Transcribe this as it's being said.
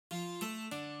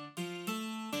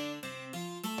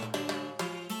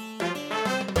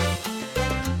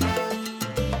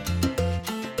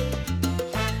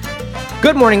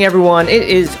Good morning, everyone. It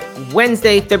is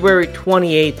Wednesday, February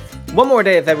 28th. One more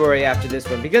day of February after this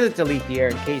one because it's a leap year,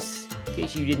 in case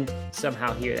you didn't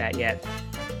somehow hear that yet.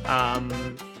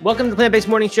 Welcome to the Plant-Based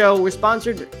Morning Show. We're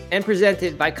sponsored and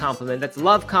presented by Compliment. That's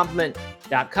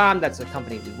lovecompliment.com. That's a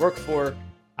company we work for,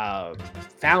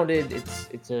 founded.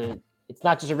 It's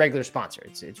not just a regular sponsor.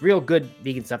 It's real good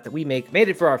vegan stuff that we made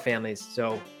it for our families.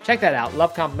 So check that out,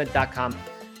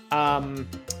 lovecompliment.com.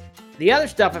 The other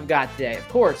stuff I've got today, of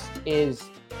course, is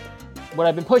what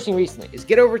I've been pushing recently, is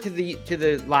get over to the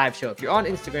live show. If you're on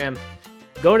Instagram,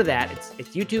 go to that. It's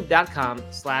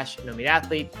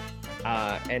youtube.com/NoMeatAthlete.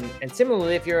 And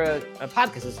similarly, if you're a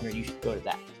podcast listener, you should go to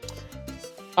that.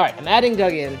 All right, I'm adding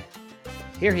Doug in.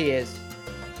 Here he is,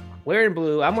 wearing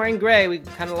blue. I'm wearing gray. We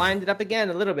kind of lined it up again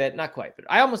a little bit. Not quite, but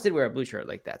I almost did wear a blue shirt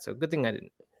like that, so good thing I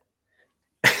didn't.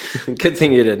 Good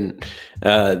thing you didn't.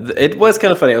 It was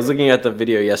kind of funny. I was looking at the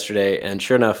video yesterday, and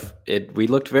sure enough, we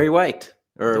looked very white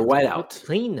or white out.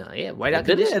 Clean, yeah, white out.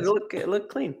 It looked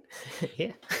clean.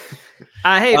 Yeah.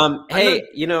 Hey,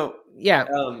 yeah.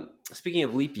 Speaking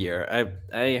of leap year,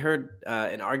 I heard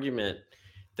an argument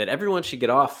that everyone should get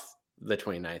off the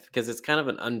 29th because it's kind of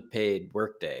an unpaid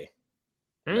work day.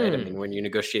 Right? I mean, when you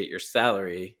negotiate your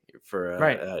salary for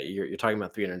you're talking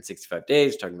about 365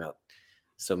 days. You're talking about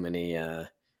so many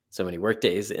work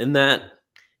days in that,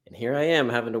 and here I am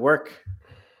having to work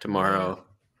tomorrow.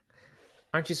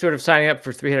 Aren't you sort of signing up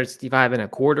for 365 and a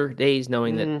quarter days,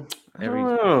 knowing that every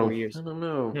 4 years? I don't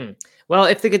know. Well,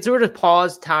 if they could sort of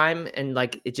pause time and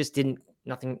it just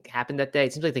nothing happened that day,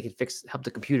 it seems like they could help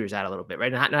the computers out a little bit,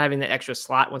 right? Not having that extra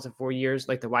slot once in 4 years,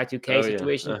 like the Y2K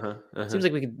situation. Yeah. Seems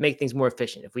like we could make things more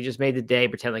efficient. If we just made the day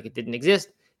pretend like it didn't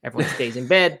exist, everyone stays in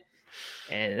bed,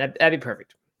 and that'd be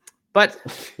perfect. But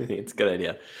it's a good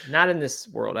idea. Not in this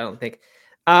world, I don't think.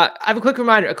 I have a quick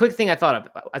reminder, a quick thing I thought of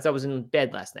as I was in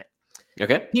bed last night.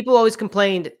 Okay. People always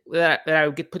complained that I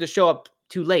would put the show up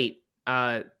too late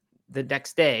the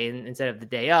next day instead of the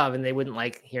day of, and they wouldn't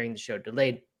like hearing the show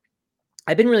delayed.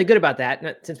 I've been really good about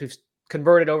that since we've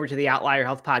converted over to the Outlier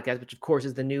Health Podcast, which of course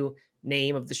is the new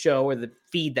name of the show or the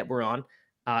feed that we're on,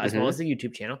 as well as the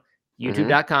YouTube channel,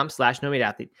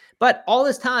 youtube.com/NoMeatAthlete. But all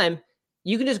this time,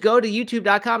 you can just go to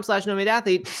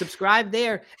youtube.com/NoMeatAthlete, subscribe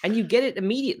there, and you get it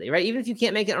immediately, right? Even if you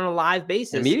can't make it on a live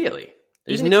basis. Immediately.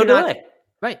 There's no delay.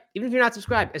 Right. Even if you're not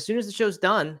subscribed, as soon as the show's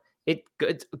done, it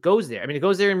goes there. I mean, it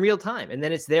goes there in real time, and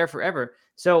then it's there forever.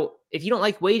 So if you don't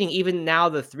like waiting, even now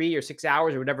the 3 or 6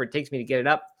 hours or whatever it takes me to get it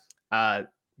up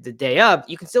the day of,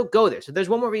 you can still go there. So there's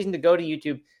one more reason to go to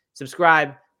YouTube,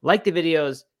 subscribe, like the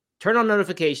videos, turn on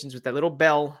notifications with that little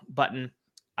bell button.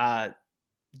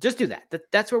 Just do that.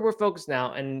 That's where we're focused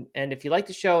now. And if you like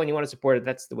the show and you want to support it,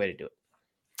 that's the way to do it.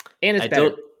 And it's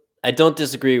better. I don't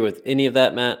disagree with any of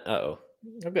that, Matt. Uh-oh.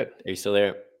 Oh, good. Are you still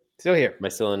there? Still here. Am I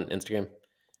still on Instagram?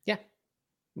 Yeah.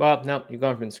 Well, no, you're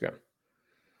going from Instagram.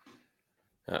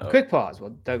 Uh-oh. Quick pause while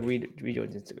Doug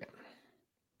rejoins Instagram.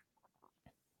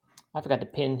 I forgot to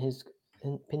pin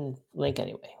the link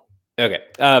anyway. Okay.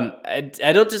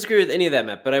 I don't disagree with any of that,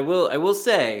 Matt, but I will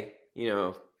say,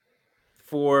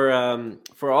 for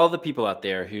all the people out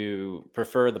there who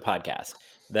prefer the podcast,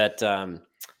 that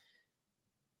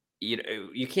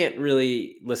you can't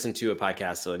really listen to a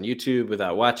podcast on YouTube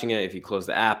without watching it. If you close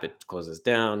the app, it closes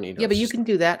down. Yeah, but you can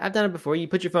do that. I've done it before. You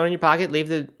put your phone in your pocket, leave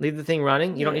the thing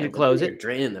running. You don't need to close it.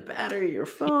 Drain the battery of your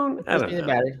phone. I don't know. The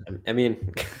battery. I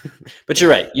mean, but you're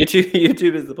right.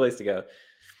 YouTube is the place to go.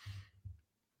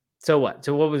 So what?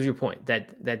 So what was your point?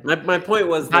 That my point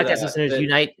was podcast listeners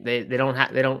unite. They don't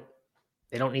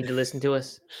need to listen to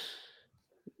us.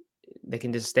 They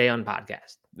can just stay on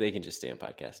podcast.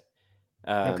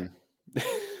 Okay.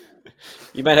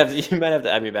 You might have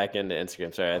to add me back into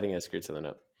Instagram. Sorry, I think I screwed something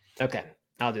up. Okay,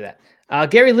 I'll do that.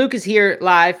 Gary Luke is here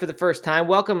live for the first time.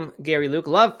 Welcome, Gary Luke.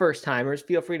 Love first timers.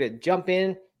 Feel free to jump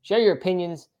in, share your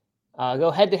opinions, go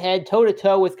head to head, toe to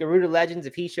toe with Garuda Legends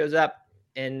if he shows up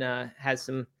and has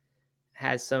some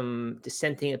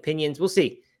dissenting opinions. We'll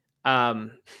see.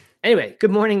 Anyway,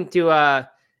 good morning to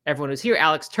everyone who's here.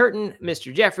 Alex Turton,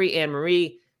 Mr. Jeffrey, Anne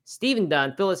Marie, Stephen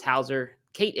Dunn, Phyllis Hauser,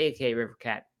 Kate, a.k.a.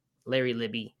 Rivercat, Larry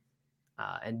Libby,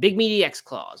 and Big Meaty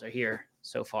X-Claws are here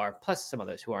so far, plus some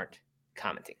others who aren't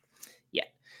commenting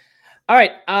yet. All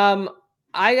right.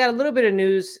 I got a little bit of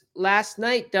news. Last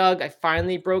night, Doug, I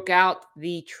finally broke out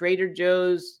the Trader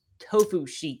Joe's tofu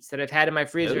sheets that I've had in my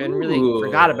freezer and really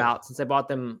forgot about since I bought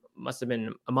them, must have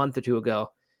been a month or two ago.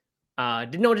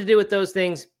 Didn't know what to do with those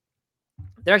things.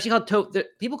 They're actually called tofu.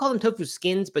 People call them tofu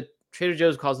skins, but Trader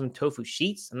Joe's calls them tofu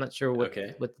sheets. I'm not sure what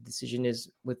the decision is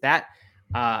with that.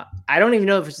 I don't even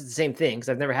know if it's the same thing because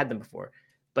I've never had them before,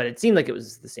 but it seemed like it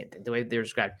was the same thing, the way they're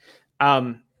described.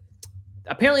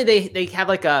 apparently they have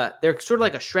like they're sort of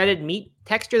like a shredded meat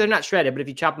texture. They're not shredded, but if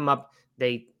you chop them up,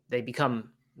 they become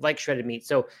like shredded meat.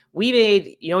 So we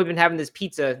made, we've been having this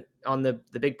pizza on the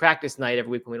big practice night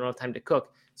every week when we don't have time to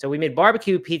cook. So we made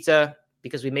barbecue pizza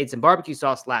because we made some barbecue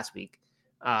sauce last week.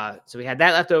 So we had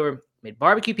that left over, made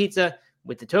barbecue pizza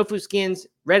with the tofu skins,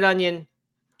 red onion,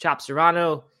 chopped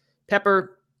serrano,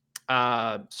 pepper,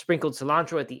 sprinkled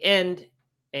cilantro at the end.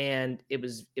 And it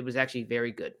was actually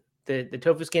very good. The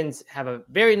tofu skins have a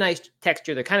very nice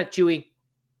texture. They're kind of chewy.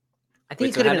 I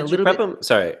think it could have been a little bit. Them?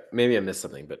 Sorry, maybe I missed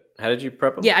something, but how did you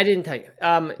prep them? Yeah, I didn't tell you.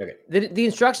 Okay. The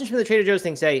instructions from the Trader Joe's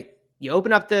thing say you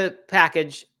open up the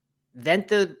package,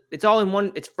 it's all in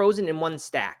one. It's frozen in one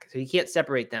stack, so you can't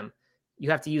separate them.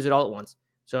 You have to use it all at once.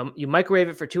 So you microwave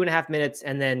it for 2.5 minutes,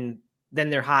 and then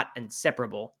they're hot and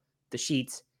separable, the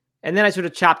sheets. And then I sort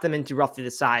of chopped them into roughly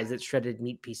the size that shredded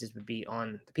meat pieces would be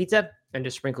on the pizza, and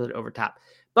just sprinkled it over top.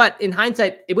 But in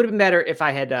hindsight, it would have been better if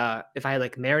I had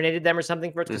like marinated them or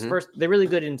something first. Because first, they're really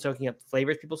good in soaking up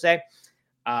flavors, people say.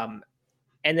 And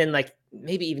then like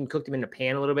maybe even cooked them in a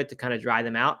pan a little bit to kind of dry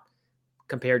them out,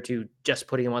 compared to just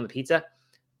putting them on the pizza.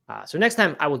 So next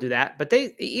time I will do that. But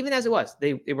they, even as it was,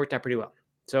 they worked out pretty well.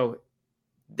 So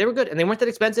they were good, and they weren't that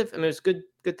expensive. I mean, it was a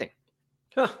good thing.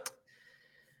 Huh.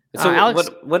 So Alex,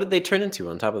 what did they turn into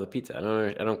on top of the pizza?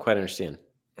 I don't quite understand.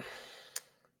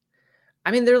 I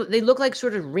mean, they look like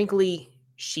sort of wrinkly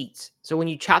sheets. So when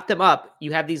you chop them up,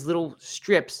 you have these little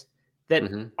strips that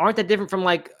aren't that different from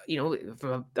like,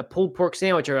 from a pulled pork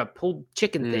sandwich or a pulled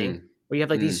chicken thing, where you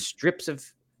have like these strips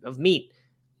of meat.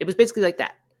 It was basically like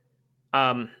that.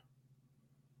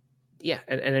 Yeah.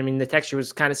 And I mean, the texture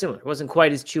was kind of similar. It wasn't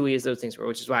quite as chewy as those things were,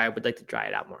 which is why I would like to dry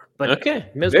it out more. But okay,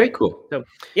 it was very cool. So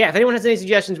yeah, if anyone has any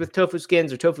suggestions with tofu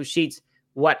skins or tofu sheets,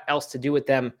 what else to do with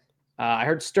them? I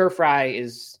heard stir fry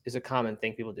is a common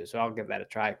thing people do, so I'll give that a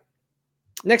try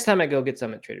next time I go get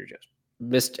some at Trader Joe's.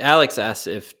 Mr. Alex asks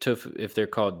if they're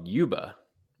called yuba,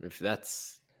 if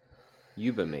that's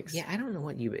yuba makes. Yeah, I don't know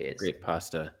what yuba is. Great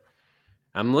pasta.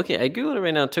 I'm looking. I Googled it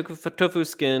right now. Tofu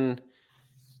skin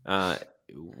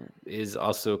is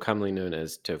also commonly known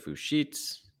as tofu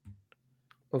sheets.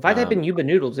 Well, if I type in yuba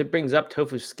noodles, it brings up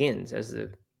tofu skins as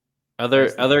the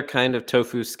other kind of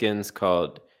tofu skins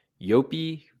called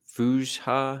yopi,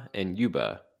 fujha, and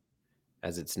yuba,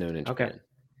 as it's known in Japan. Okay.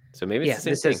 So maybe it's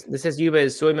the same thing. This says yuba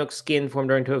is soy milk skin formed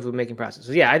during tofu making process.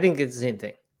 So yeah, I think it's the same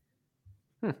thing.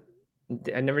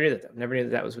 I never knew that. I never knew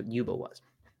that was what yuba was.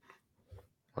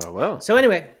 Oh, well. So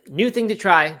anyway, new thing to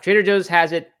try. Trader Joe's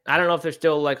has it. I don't know if they're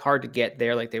still like hard to get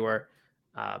there like they were,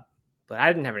 but I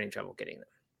didn't have any trouble getting them.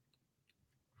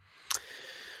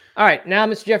 All right, now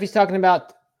Mr. Jeffrey's talking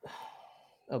about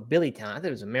Billy Talent. I thought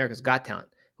it was America's Got Talent.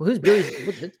 Well, who's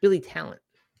Billy Talent?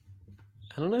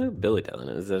 I don't know who Billy Talent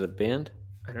is. Is that a band?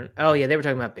 I don't. Oh yeah, they were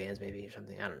talking about bands maybe or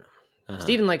something. I don't know.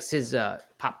 Steven likes his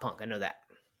pop punk. I know that.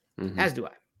 As do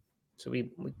I. So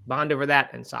we bond over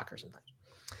that and soccer sometimes.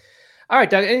 All right,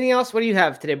 Doug. Anything else? What do you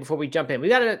have today before we jump in? We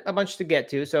got a bunch to get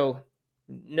to, so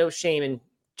no shame in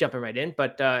jumping right in.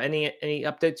 But any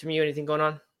updates from you? Anything going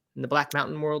on in the Black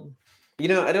Mountain world? I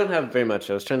don't have very much.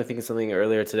 I was trying to think of something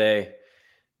earlier today,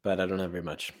 but I don't have very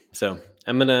much. So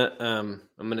I'm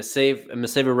gonna save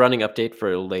a running update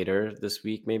for later this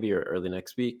week, maybe, or early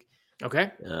next week.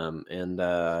 Okay.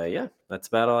 Yeah, that's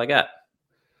about all I got.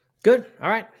 Good. All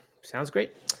right. Sounds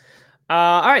great.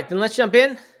 All right, then let's jump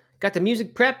in. Got the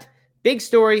music prepped. Big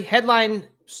story, headline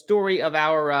story of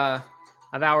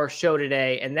our show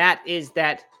today, and that is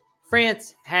that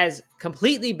France has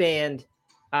completely banned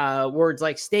words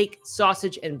like steak,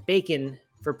 sausage, and bacon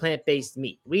for plant-based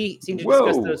meat. We seem to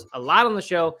discuss those a lot on the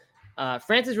show.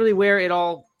 France is really where it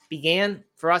all began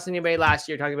for us anyway last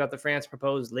year, talking about the France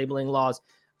proposed labeling laws.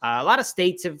 A lot of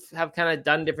states have kind of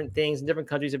done different things, and different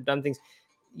countries have done things.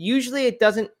 Usually it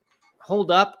doesn't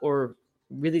hold up or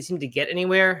really seem to get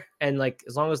anywhere. And like,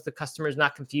 as long as the customer is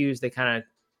not confused, they kind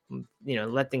of,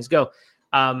 let things go.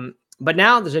 But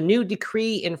now there's a new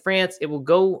decree in France. It will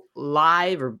go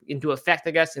live or into effect,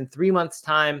 I guess, in 3 months'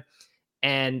 time.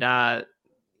 And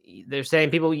they're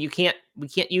saying we can't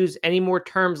use any more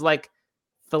terms like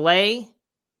filet,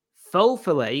 faux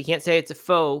filet. You can't say it's a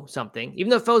faux something, even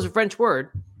though faux is a French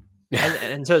word.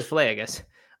 and so is filet, I guess.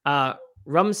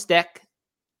 Rumsteak.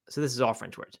 So this is all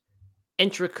French words.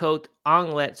 Entrecôte,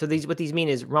 omelette. So what these mean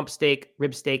is rump steak,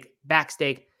 rib steak, back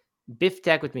steak,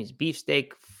 beefsteak, which means beef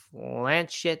steak,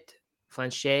 flanchet,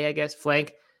 I guess,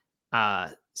 flank,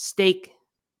 steak,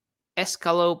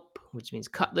 escalope, which means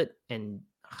cutlet, and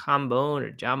jambon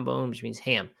or jambon, which means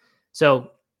ham.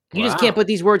 So you just can't put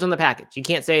these words on the package. You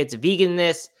can't say it's vegan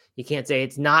this. You can't say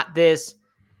it's not this.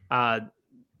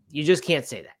 You just can't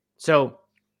say that. So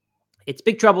It's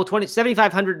big trouble.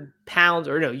 7,500 pounds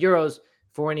or no euros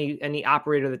for any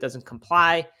operator that doesn't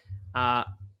comply.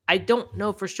 I don't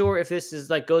know for sure if this is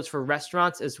like goes for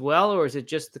restaurants as well, or is it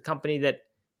just the company that,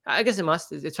 I guess it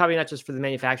must. It's probably not just for the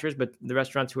manufacturers, but the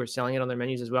restaurants who are selling it on their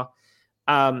menus as well.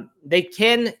 They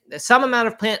can, some amount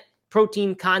of plant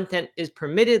protein content is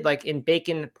permitted, like in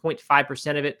bacon,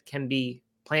 0.5% of it can be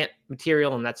plant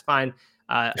material, and that's fine.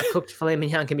 A cooked filet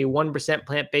mignon can be 1%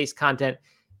 plant-based content.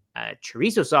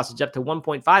 Chorizo sausage up to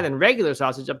 1.5 and regular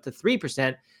sausage up to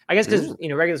 3%. I guess because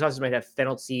regular sausage might have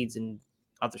fennel seeds and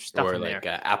other stuff or in like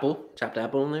there. chopped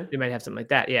apple in there. They might have something like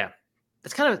that. Yeah,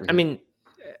 that's kind of. I mean,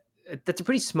 that's a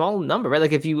pretty small number, right?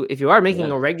 Like if you are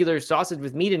making a regular sausage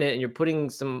with meat in it and you're putting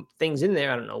some things in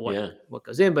there, I don't know what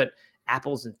goes in, but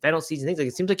apples and fennel seeds and things like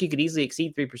it seems like you could easily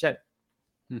exceed 3%.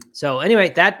 So anyway,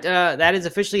 that is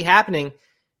officially happening,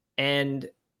 and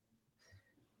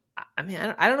I mean,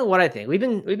 I don't know what I think. We've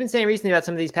been saying recently about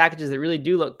some of these packages that really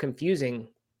do look confusing.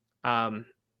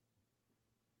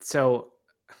 So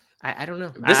I don't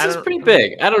know. This is pretty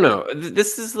big. I don't know.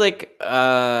 This is like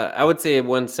I would say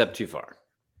one step too far.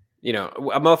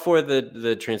 I'm all for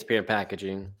the transparent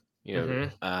packaging.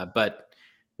 But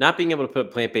not being able to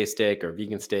put plant-based steak or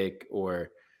vegan steak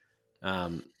or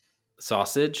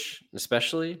sausage,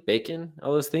 especially bacon,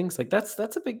 all those things, like that's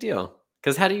a big deal.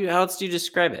 Because how else do you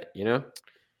describe it?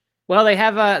 Well, they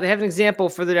have an example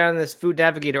further down in this Food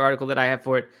Navigator article that I have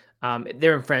for it.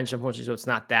 They're in French, unfortunately, so it's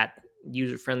not that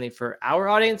user friendly for our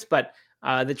audience. But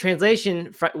the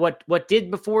translation, what did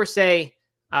before say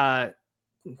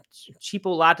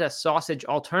chipolata sausage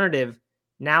alternative,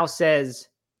 now says,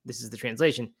 this is the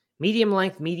translation: medium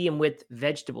length, medium width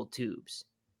vegetable tubes.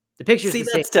 The pictures. See,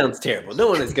 that sounds terrible. No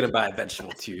one is going to buy a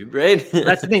vegetable tube, right?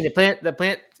 That's the thing. The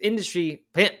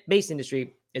plant-based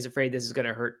industry is afraid this is going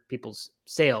to hurt people's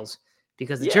sales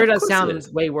because the sure does sound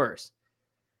way worse.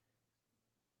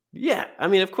 Yeah, I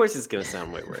mean, of course it's going to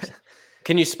sound way worse.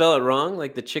 Can you spell it wrong,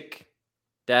 like the chick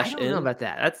dash I don't know about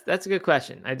that. That's a good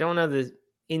question. I don't know the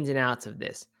ins and outs of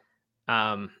this.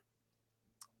 But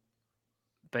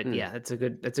yeah, that's a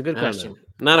good question.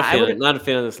 Not a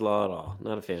fan of this law at all.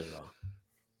 Not a fan at all.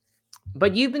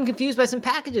 But you've been confused by some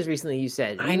packages recently, you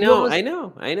said. I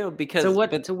know. Because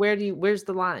where's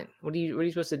the line? What are you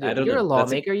supposed to do? You're a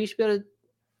lawmaker. You should be able to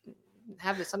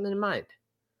have something in mind.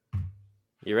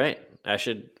 You're right. I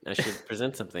should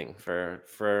present something for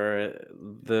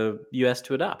the U.S.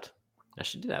 to adopt. I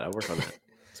should do that. I'll work on that.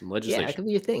 Some legislation. Yeah, that could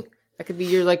be your thing. That could be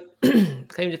your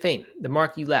claim to fame, the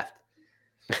mark you left.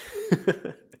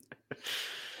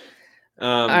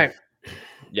 All right.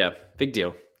 Yeah, big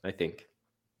deal, I think.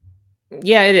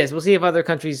 Yeah, it is. We'll see if other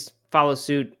countries follow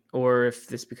suit or if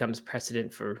this becomes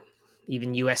precedent for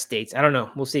even U.S. states. I don't know.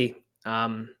 We'll see.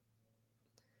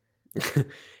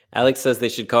 Alex says they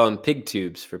should call them pig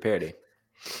tubes for parody.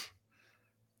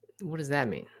 What does that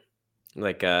mean?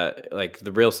 Like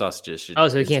the real sausages should. Oh,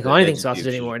 so you can't call anything sausage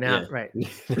anymore now, right?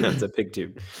 That's a pig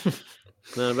tube.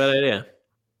 Not a bad idea.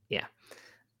 Yeah.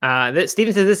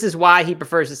 Steven says this is why he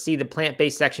prefers to see the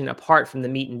plant-based section apart from the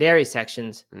meat and dairy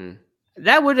sections.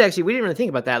 That would actually, we didn't really think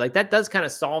about that. Like that does kind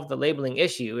of solve the labeling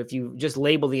issue. If you just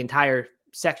label the entire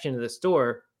section of the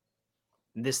store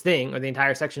this thing, or the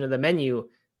entire section of the menu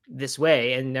this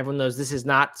way, and everyone knows this is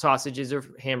not sausages or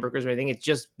hamburgers or anything, it's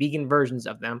just vegan versions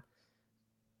of them.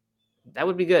 That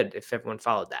would be good if everyone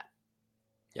followed that.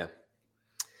 Yeah.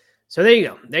 So there you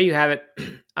go. There you have it.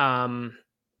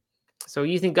 So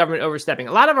you think government overstepping?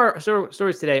 A lot of our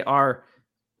stories today are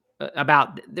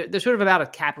they're sort of about a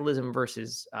capitalism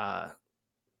versus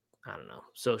I don't know,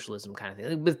 socialism kind of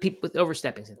thing, with people with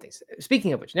oversteppings and things.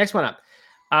 Speaking of which, next one up,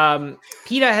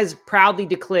 PETA has proudly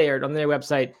declared on their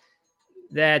website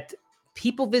that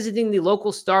people visiting the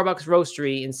local Starbucks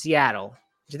roastery in Seattle,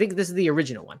 which I think this is the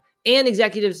original one, and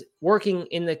executives working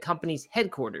in the company's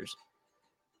headquarters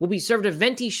will be served a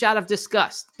venti shot of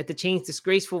disgust at the chain's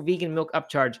disgraceful vegan milk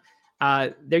upcharge.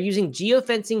 They're using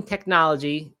geofencing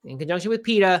technology in conjunction with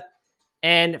PETA,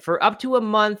 and for up to a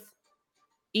month,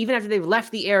 even after they've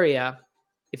left the area,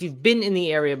 if you've been in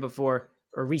the area before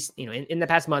or recently, in the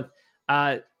past month,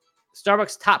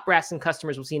 Starbucks top brass and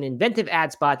customers will see an inventive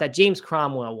ad spot, that James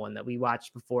Cromwell one that we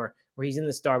watched before, where he's in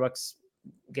the Starbucks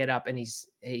get up and he's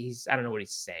I don't know what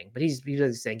he's saying, but he's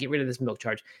saying get rid of this milk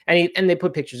charge, and they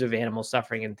put pictures of animals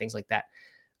suffering and things like that.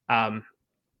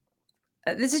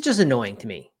 This is just annoying to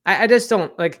me. I just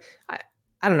don't like.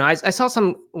 I don't know. I saw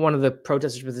one of the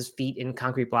protesters with his feet in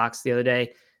concrete blocks the other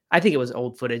day. I think it was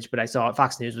old footage, but I saw it.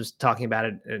 Fox News was talking about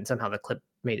it, and somehow the clip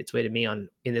made its way to me in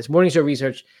this morning show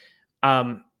research.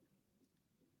 And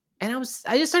I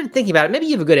just started thinking about it. Maybe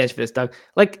you have a good answer for this, Doug.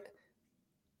 Like,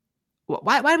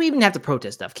 why do we even have to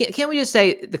protest stuff? Can't we just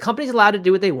say the company's allowed to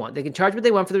do what they want? They can charge what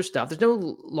they want for their stuff. There's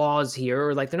no laws here,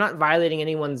 or like they're not violating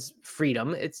anyone's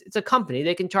freedom. It's a company.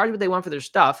 They can charge what they want for their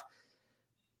stuff.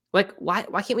 Like, why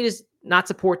can't we just not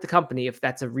support the company if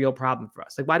that's a real problem for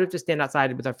us? Like, why do we have to stand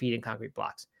outside with our feet in concrete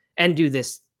blocks and do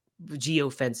this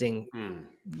geofencing,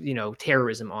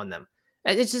 terrorism on them?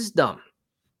 It's just dumb.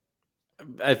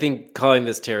 I think calling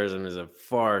this terrorism is a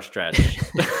far stretch.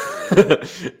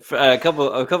 A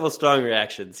couple strong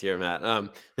reactions here, Matt.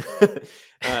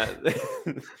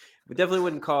 We definitely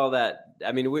wouldn't call that.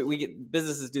 I mean, we get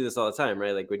businesses do this all the time,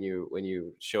 right? Like when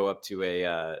you show up to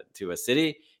a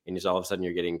city and all of a sudden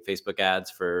you're getting Facebook ads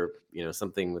for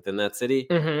something within that city.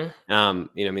 Mm-hmm.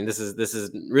 I mean, this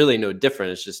is really no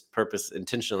different. It's just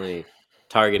intentionally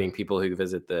targeting people who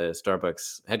visit the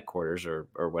Starbucks headquarters or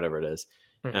whatever it is.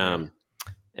 Mm-hmm.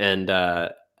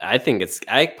 I think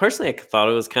I personally thought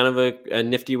it was kind of a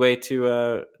nifty way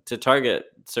to target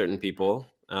certain people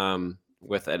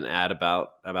with an ad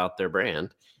about their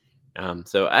brand.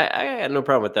 So I had no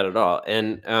problem with that at all.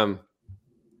 And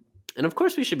of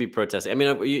course we should be protesting. I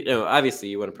mean, obviously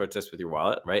you want to protest with your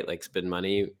wallet, right? Like spend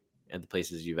money at the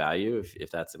places you value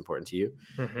if that's important to you.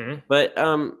 Mm-hmm. But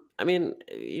I mean,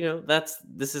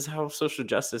 this is how social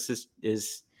justice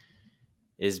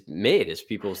is made, is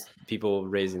people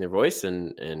raising their voice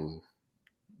and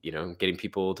getting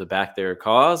people to back their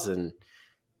cause and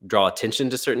draw attention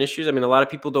to certain issues. I mean, a lot of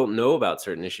people don't know about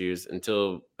certain issues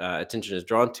until attention is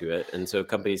drawn to it, and so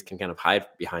companies can kind of hide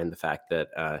behind the fact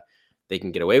that they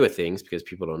can get away with things because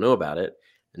people don't know about it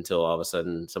until all of a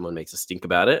sudden someone makes a stink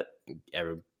about it.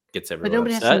 Gets everyone But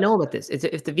nobody upset. has to know about this.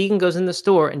 If the vegan goes in the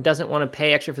store and doesn't want to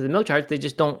pay extra for the milk charge, they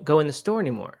just don't go in the store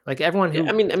anymore. Like everyone who,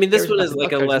 I mean, this one is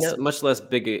like much less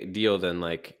big a deal than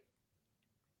like,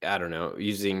 I don't know,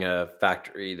 using a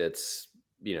factory that's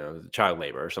child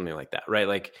labor or something like that, right?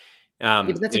 Like,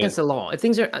 but that's against the law. If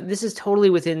this is totally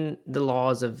within the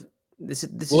laws of this.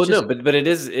 Well, no, but it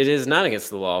is not against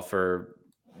the law for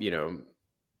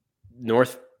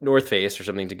North Face or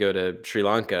something to go to Sri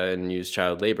Lanka and use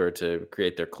child labor to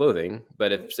create their clothing.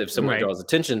 But if someone draws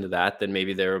attention to that, then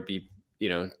maybe there will be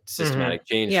systematic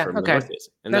change from the North Face,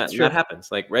 and that happens.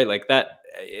 Like like that.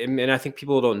 And I think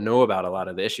people don't know about a lot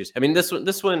of the issues. I mean, this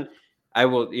one, I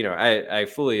will, I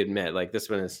fully admit, like this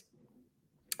one is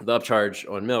the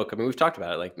upcharge on milk. I mean, we've talked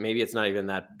about it. Like maybe it's not even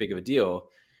that big of a deal,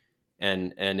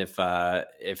 and if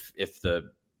the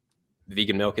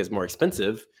vegan milk is more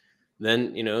expensive,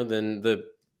 then then the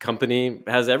company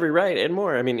has every right and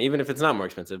more. I mean, even if it's not more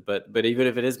expensive, but even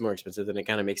if it is more expensive, then it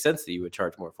kind of makes sense that you would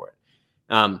charge more for it.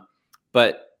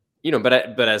 But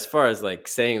as far as like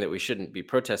saying that we shouldn't be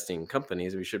protesting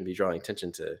companies, we shouldn't be drawing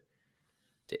attention to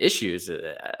issues,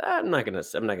 I'm not gonna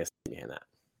stand behind that.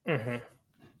 Mm-hmm.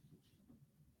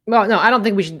 Well, no, I don't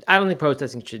think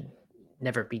protesting should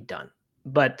never be done,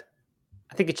 but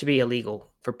I think it should be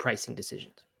illegal for pricing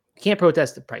decisions. You can't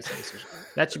protest the pricing decision.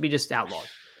 That should be just outlawed.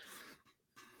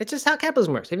 It's just how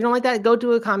capitalism works. If you don't like that, go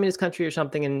to a communist country or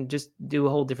something and just do a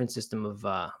whole different system of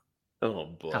oh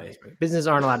boy. Businesses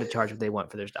aren't allowed to charge what they want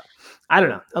for their stuff. I don't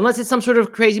know. Unless it's some sort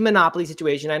of crazy monopoly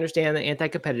situation. I understand the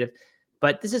anti-competitive,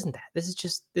 but this isn't that. This is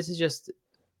just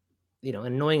an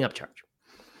annoying upcharge.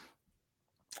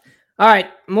 All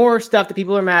right, more stuff that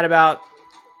people are mad about.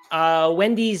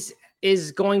 Wendy's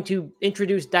is going to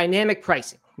introduce dynamic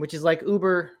pricing, which is like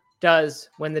Uber does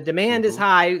when the demand is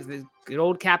high, the good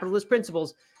old capitalist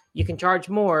principles. You can charge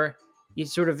more. You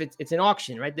sort of it's an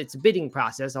auction, right? It's a bidding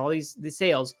process. All these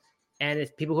sales, and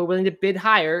if people who are willing to bid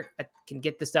higher can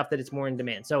get the stuff that it's more in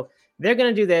demand. So they're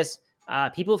going to do this.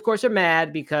 People, of course, are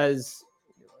mad because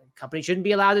companies shouldn't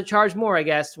be allowed to charge more. I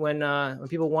guess when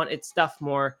people want its stuff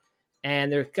more,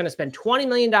 and they're going to spend $20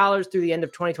 million through the end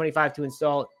of 2025 to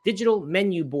install digital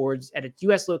menu boards at its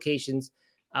U.S. locations.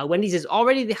 Wendy's is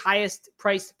already the highest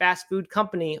priced fast food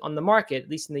company on the market, at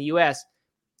least in the U.S.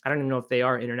 I don't even know if they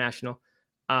are international.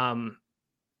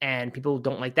 And people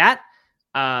don't like that.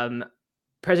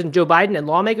 President Joe Biden and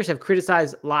lawmakers have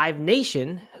criticized Live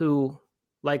Nation, who,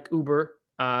 like Uber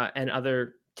and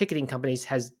other ticketing companies,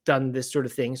 has done this sort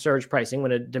of thing, surge pricing.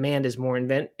 When a demand is more an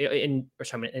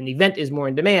event is more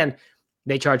in demand,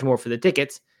 they charge more for the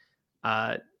tickets.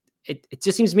 It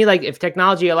just seems to me like if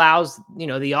technology allows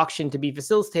the auction to be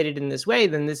facilitated in this way,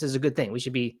 then this is a good thing. We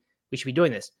should be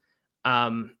doing this.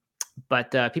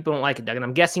 But people don't like it, Doug, and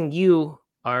I'm guessing you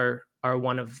are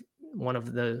one of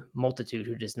the multitude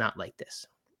who does not like this.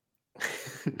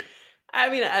 I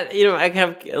mean, I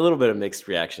have a little bit of mixed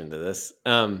reaction to this.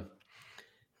 I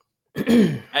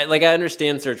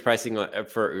understand surge pricing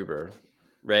for Uber,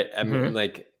 right? I mean,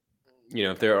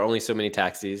 if there are only so many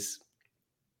taxis,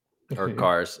 or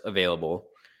cars available,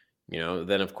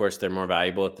 then of course they're more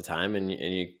valuable at the time, and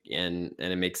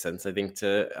it makes sense, I think,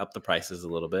 to up the prices a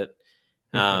little bit.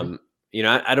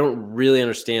 I don't really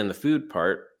understand the food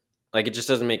part. Like, it just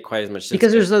doesn't make quite as much sense.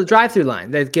 Because there's a drive-through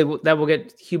line that will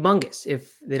get humongous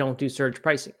if they don't do surge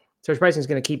pricing. Surge pricing is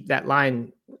going to keep that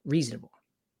line reasonable.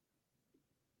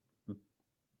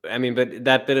 I mean, but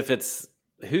that benefits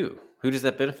who? Who does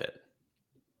that benefit?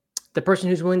 The person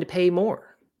who's willing to pay more.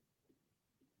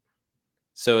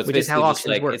 So it's basically just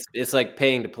like it's like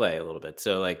paying to play a little bit.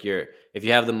 So like if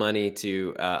you have the money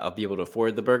to be able to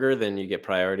afford the burger, then you get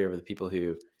priority over the people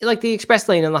who, like the express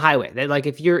lane on the highway. That, like,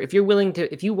 if you're willing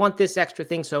to, if you want this extra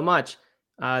thing so much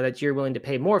that you're willing to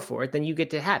pay more for it, then you get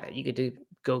to have it. You get to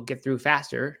go get through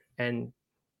faster and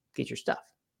get your stuff.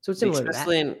 So it's similar to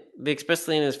that. The express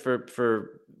lane is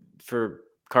for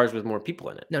cars with more people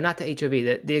in it. No, not the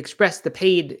HOV. The express, the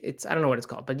paid. It's, I don't know what it's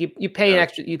called, but you pay an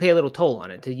extra. You pay a little toll on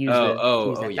it to use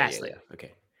that fast lane. Yeah.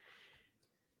 Okay.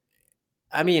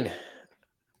 I mean,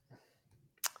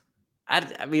 I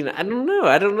don't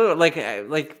know. Like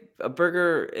a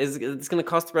burger it's going to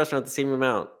cost the restaurant the same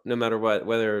amount, no matter what.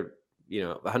 Whether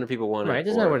 100 people want it. Right. It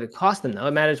doesn't matter what it costs them, though.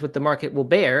 It matters what the market will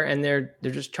bear, and they're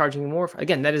just charging more.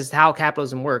 Again, that is how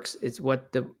capitalism works. It's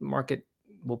what the market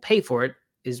will pay for it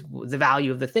is the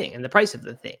value of the thing and the price of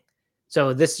the thing.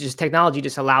 So this just technology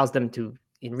just allows them to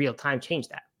in real time change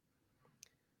that.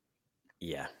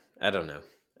 Yeah, I don't know.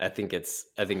 I think it's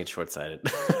short-sighted.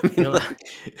 No,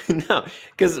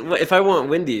 because if I want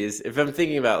Wendy's, if I'm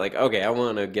thinking about like, okay, I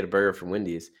want to get a burger from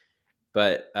Wendy's,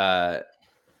 but I'm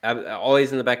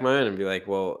always in the back of my mind and be like,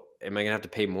 well, am I gonna have to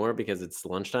pay more because it's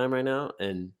lunchtime right now,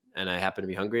 and I happen to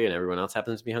be hungry, and everyone else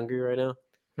happens to be hungry right now?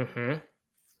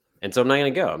 And so I'm not gonna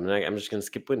go. I'm just gonna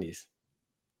skip Wendy's.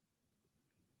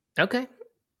 Okay.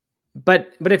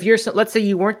 But if you're, let's say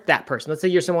you weren't that person, let's say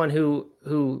you're someone who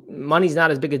money's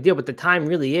not as big a deal, but the time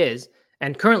really is.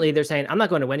 And currently they're saying, I'm not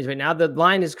going to Wendy's right now. The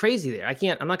line is crazy there.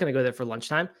 I'm not going to go there for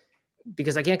lunchtime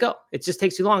because I can't go. It just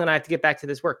takes too long and I have to get back to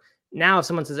this work. Now, if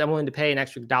someone says I'm willing to pay an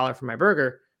extra $1 for my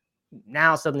burger,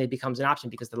 now suddenly it becomes an option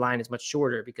because the line is much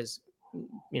shorter because,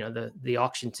 the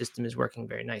auction system is working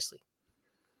very nicely.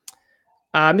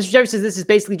 Mr. Jeffrey says this is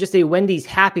basically just a Wendy's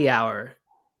happy hour.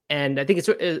 And I think it's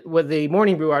what the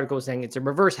Morning Brew article is saying. It's a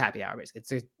reverse happy hour,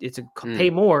 basically. It's a pay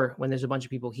more when there's a bunch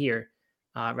of people here,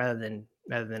 rather than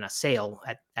a sale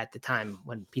at the time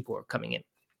when people are coming in.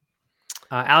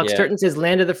 Alex Turton says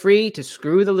land of the free to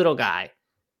screw the little guy,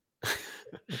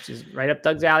 which is right up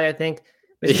Doug's alley, I think.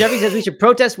 Mr. Jeffrey says we should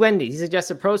protest Wendy's. He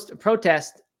suggests a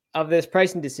protest of this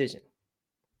pricing decision.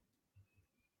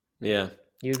 Yeah.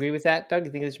 You agree with that, Doug?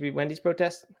 You think this should be Wendy's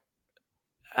protest?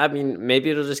 I mean, maybe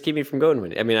it'll just keep me from going to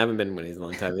Wendy's. I mean, I haven't been to Wendy's in a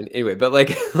long time anyway, but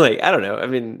like, I don't know. I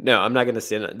mean, no, I'm not going to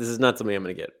stand. This is not something I'm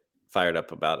going to get fired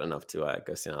up about enough to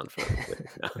go stand on for.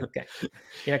 No. Okay.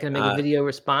 You're not going to make a video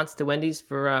response to Wendy's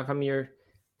from your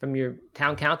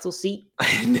town council seat?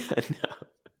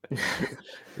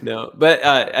 No, but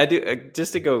I do,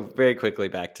 just to go very quickly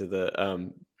back to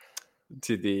the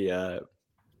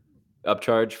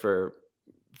upcharge for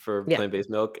plant-based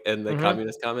milk and the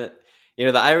communist comment.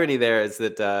 The irony there is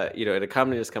that in a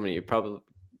communist country, you probably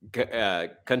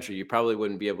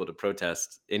wouldn't be able to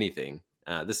protest anything.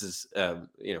 This is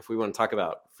if we want to talk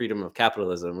about freedom of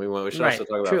capitalism, we should also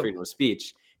talk about freedom of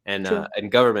speech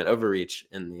and government overreach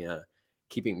and the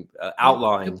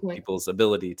outlawing people's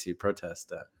ability to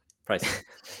protest pricing.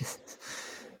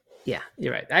 Yeah,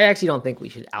 you're right. I actually don't think we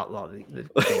should outlaw the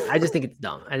thing. I just think it's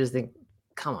dumb. I just think,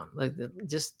 come on, like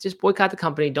just boycott the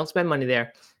company. Don't spend money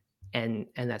there. And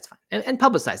that's fine. And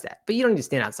publicize that. But you don't need to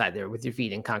stand outside there with your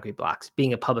feet in concrete blocks,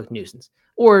 being a public nuisance,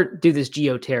 or do this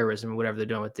geoterrorism or whatever they're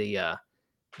doing with the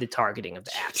targeting of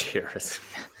the app. Terrorism.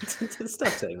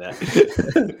 Stop saying that.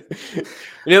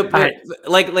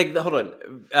 Hold on.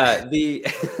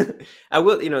 I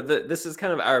will. This is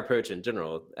kind of our approach in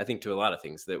general. I think to a lot of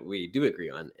things that we do agree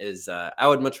on is I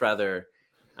would much rather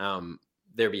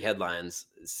there be headlines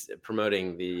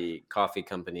promoting the coffee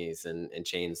companies and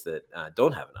chains that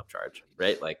don't have an upcharge,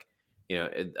 right? Like,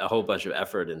 a whole bunch of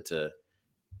effort into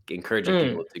encouraging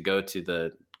people to go to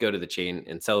the chain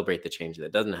and celebrate the change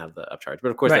that doesn't have the upcharge. But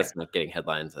of course, that's not getting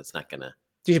headlines. That's not gonna.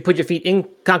 You should put your feet in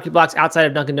concrete blocks outside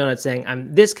of Dunkin' Donuts, saying,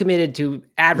 "I'm this committed to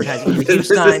advertising." This is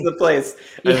the place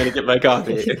I'm gonna get my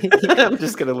coffee. I'm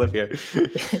just gonna live here.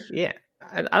 Yeah,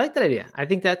 I like that idea. I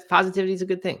think that positivity is a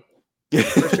good thing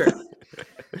for sure.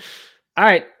 All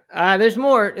right. There's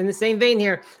more in the same vein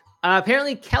here.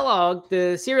 Apparently, Kellogg,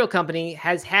 the cereal company,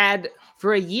 has had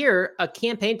for a year a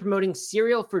campaign promoting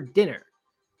cereal for dinner.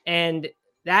 And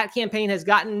that campaign has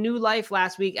gotten new life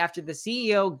last week after the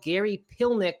CEO, Gary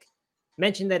Pilnick,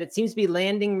 mentioned that it seems to be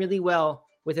landing really well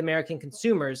with American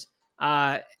consumers.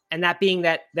 And that being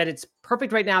that it's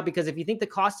perfect right now, because if you think the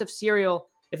cost of cereal,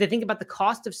 if they think about the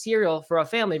cost of cereal for a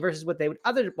family versus what they would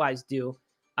otherwise do,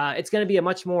 it's going to be a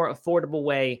much more affordable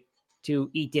way to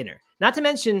eat dinner. Not to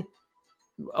mention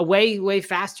a way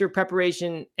faster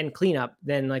preparation and cleanup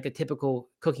than like a typical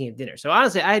cooking of dinner. So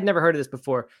honestly, I had never heard of this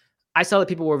before. I saw that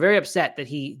people were very upset that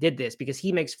he did this because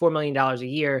he makes $4 million a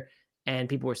year. And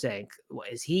people were saying, well,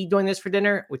 is he doing this for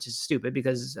dinner? Which is stupid,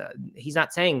 because he's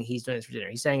not saying he's doing this for dinner.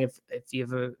 He's saying if you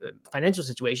have a financial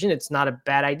situation, it's not a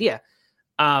bad idea.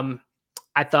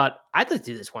 I thought I'd like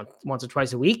to do this once or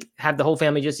twice a week, have the whole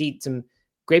family just eat some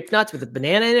grape nuts with a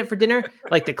banana in it for dinner.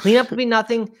 Like the cleanup would be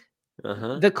nothing.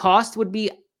 The cost would be,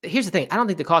 here's the thing. I don't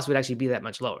think the cost would actually be that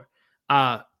much lower.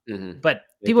 But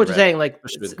people are just saying like,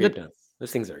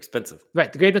 those things are expensive.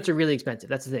 Right. The grape nuts are really expensive.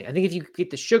 That's the thing. I think if you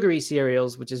get the sugary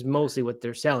cereals, which is mostly what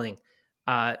they're selling,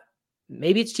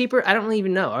 maybe it's cheaper. I don't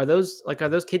even know. Are those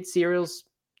kids cereals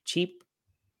cheap?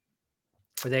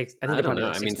 Or they? I don't know.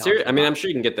 Like I'm sure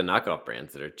you can get the knockoff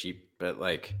brands that are cheap, but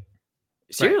like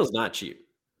cereal's not cheap,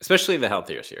 especially the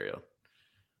healthier cereal.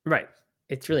 Right.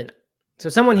 It's really not. So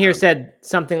someone here said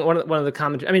something. One of the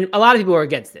comments. I mean, a lot of people are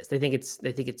against this. They think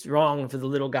it's wrong for the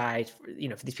little guys.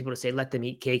 For these people to say let them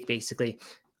eat cake, basically,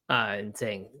 and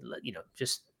saying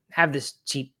just have this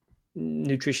cheap,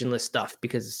 nutritionless stuff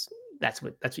because that's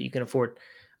what you can afford.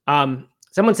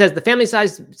 Someone says the family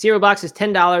size cereal box is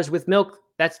 $10 with milk.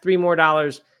 That's $3 more.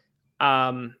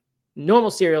 Normal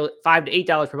cereal $5 to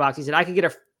 $8 per box. He said I could get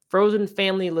a frozen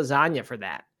family lasagna for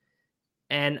that.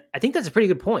 And I think that's a pretty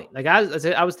good point. Like I was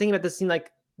thinking about this, seemed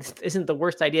like this isn't the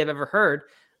worst idea I've ever heard.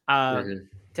 To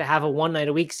have a one night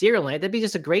a week cereal night, that'd be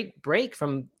just a great break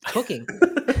from cooking.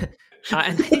 And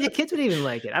I think the kids would even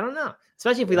like it. I don't know,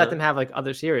 especially if we let them have like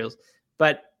other cereals.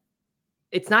 But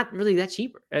it's not really that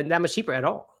cheaper and that much cheaper at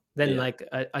all than like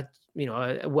a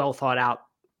well thought out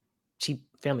cheap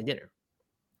family dinner.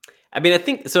 I mean, I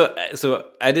think so.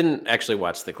 I didn't actually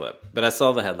watch the clip, but I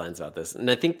saw the headlines about this,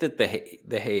 and I think that the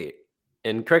hate.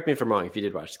 And correct me if I'm wrong if you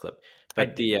did watch the clip,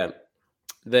 but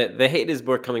the hate is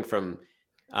more coming from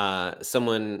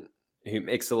someone who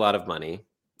makes a lot of money,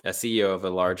 a CEO of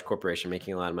a large corporation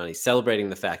making a lot of money, celebrating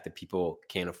the fact that people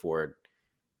can't afford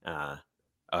a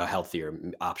healthier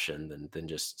option than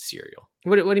just cereal.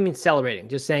 What do you mean celebrating?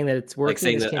 Just saying that it's working? Like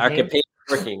saying that our campaign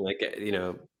is working. Like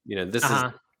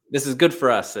this is good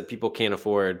for us that people can't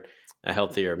afford a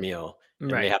healthier meal and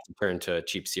they have to turn to a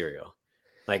cheap cereal.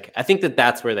 Like, I think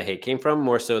that's where the hate came from,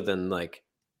 more so than like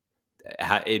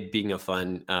it being a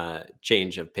fun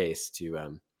change of pace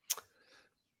to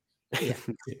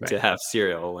to have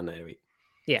cereal one night a week.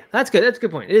 Yeah, that's good. That's a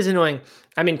good point. It is annoying.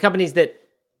 I mean, companies that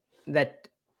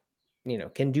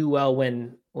can do well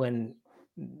when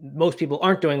most people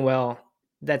aren't doing well,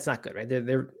 that's not good, right?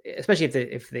 They're especially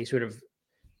if they sort of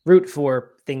root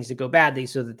for things to go badly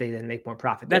so that they then make more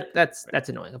profit. That's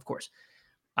annoying, of course.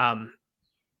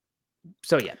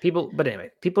 So yeah, people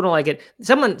don't like it.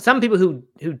 Some people who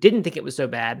didn't think it was so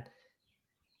bad,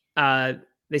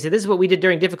 they said, this is what we did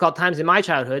during difficult times in my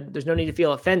childhood. There's no need to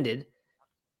feel offended.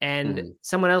 And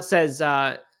someone else says,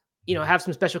 have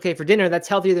some Special K for dinner. That's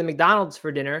healthier than McDonald's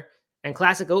for dinner. And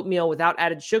classic oatmeal without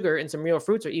added sugar and some real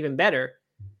fruits are even better.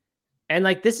 And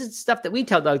like, this is stuff that we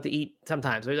tell Doug to eat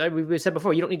sometimes. We've said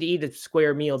before, you don't need to eat a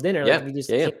square meal dinner. Like, if you just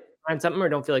can't find something or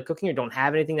don't feel like cooking or don't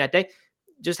have anything that day,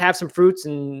 just have some fruits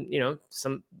and,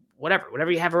 some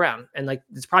whatever you have around. And like,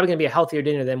 it's probably going to be a healthier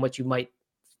dinner than what you might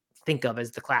think of as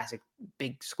the classic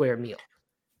big square meal.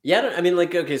 Yeah. I mean,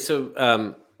 like, okay. So,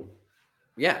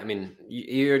 I mean,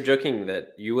 you're joking that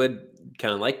you would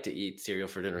kind of like to eat cereal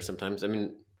for dinner sometimes. I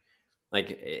mean,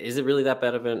 like, is it really that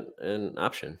bad of an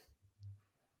option?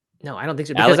 No, I don't think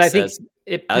so. Because I think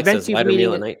it prevents you from eating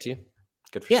meal at night too.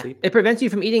 Good for sleep. It prevents you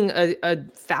from eating a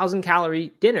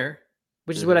 1,000-calorie dinner,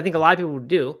 which is what I think a lot of people would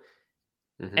do.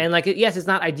 And like, yes, it's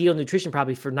not ideal nutrition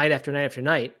probably for night after night after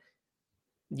night.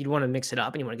 You'd want to mix it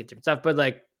up and you want to get different stuff, but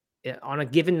like on a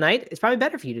given night, it's probably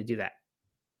better for you to do that.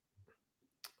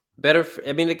 Better.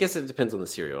 I mean, I guess it depends on the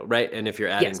cereal, right? And if you're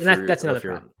adding fruit, that's another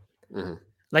problem.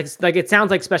 Like it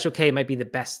sounds like Special K might be the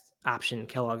best option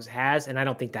Kellogg's has, and I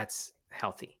don't think that's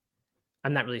healthy.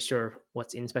 I'm not really sure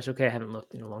what's in Special K. I haven't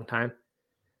looked in a long time.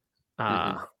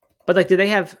 But like, do they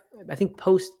have? I think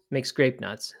Post makes grape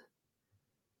nuts.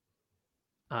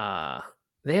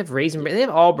 They have Raisin Bran. They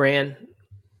have All Bran.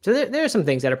 So there are some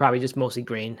things that are probably just mostly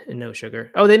grain and no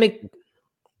sugar. Oh, they make.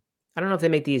 I don't know if they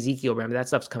make the Ezekiel brand, but that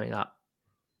stuff's coming up.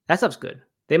 That stuff's good.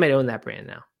 They might own that brand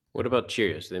now. What about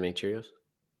Cheerios? Do they make Cheerios?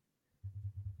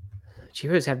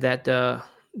 Cheerios have that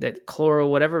that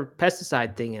chloral whatever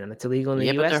pesticide thing in them. It's illegal in the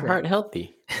Yeah, but U.S. they're now. heart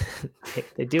healthy.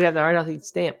 They do have the heart healthy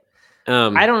stamp.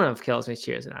 I don't know if Kellogg's makes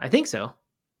Cheerios or not. I think so.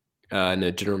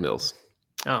 No, General Mills.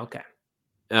 Oh, okay.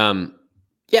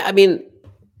 Yeah, I mean,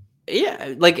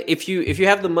 yeah, like if you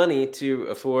have the money to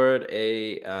afford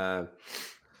a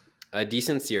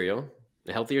decent cereal,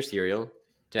 a healthier cereal,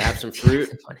 to have some fruit,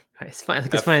 it's fine.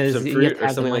 Like, it's fine. some You have fruit to or have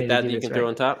the something money like that to do that you this, can throw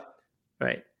on top.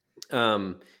 Right.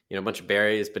 A bunch of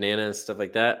berries, bananas, stuff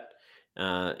like that.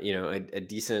 A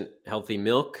decent healthy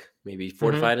milk, maybe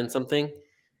fortified in something.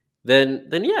 Then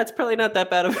yeah, it's probably not that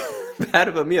bad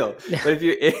of a meal. But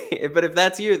if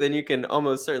that's you, then you can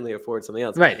almost certainly afford something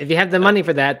else. Right. If you have the money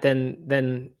for that,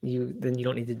 then you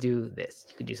don't need to do this.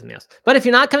 You could do something else. But if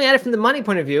you're not coming at it from the money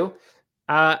point of view,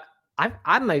 I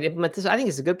might implement this. I think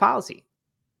it's a good policy.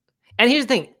 And here's the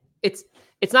thing: it's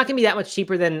not going to be that much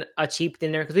cheaper than a cheap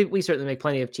dinner, because we certainly make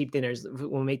plenty of cheap dinners when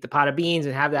we make the pot of beans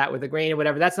and have that with the grain or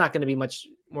whatever. That's not going to be much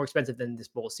more expensive than this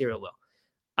bowl of cereal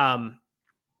will.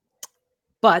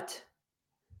 But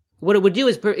what it would do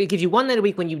is it gives you one night a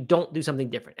week when you don't do something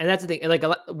different. And that's the thing. Like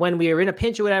when we are in a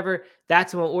pinch or whatever,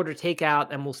 that's when we'll order takeout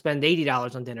and we'll spend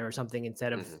 $80 on dinner or something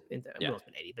instead of, we won't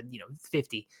spend 80, but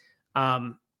 50.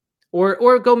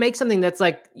 Or go make something that's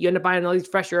like you end up buying all these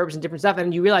fresh herbs and different stuff,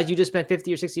 and you realize you just spent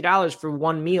 $50 or $60 for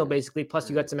one meal, basically. Plus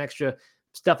you got some extra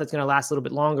stuff that's going to last a little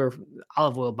bit longer,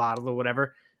 olive oil bottle or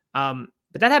whatever.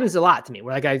 But that happens a lot to me,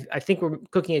 where like I think we're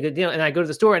cooking a good deal, and I go to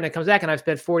the store and it comes back and I've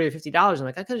spent $40 or $50. I'm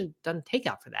like, I could have done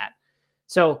takeout for that.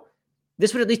 So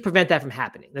this would at least prevent that from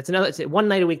happening. It's one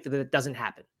night a week that it doesn't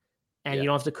happen, and you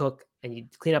don't have to cook, and you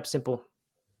clean up simple.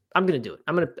 I'm gonna do it.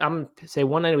 I'm gonna say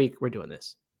one night a week we're doing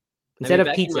this instead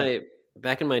of pizza.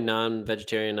 Back in my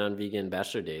non-vegetarian, non-vegan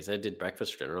bachelor days, I did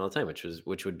breakfast for dinner all the time,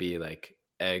 which would be like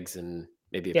eggs and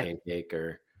maybe a pancake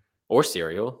or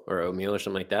cereal or oatmeal or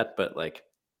something like that. But like,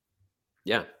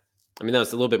 yeah, I mean, that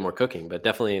was a little bit more cooking, but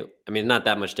definitely, I mean, not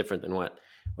that much different than what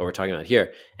we're talking about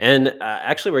here. And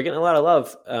actually, we're getting a lot of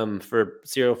love for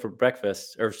cereal for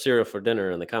breakfast or cereal for dinner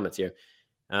in the comments here.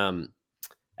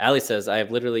 Allie says, I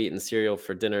have literally eaten cereal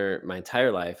for dinner my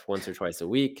entire life, once or twice a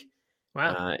week.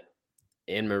 Wow.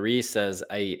 Anne Marie says,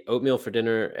 I eat oatmeal for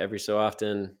dinner every so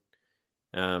often.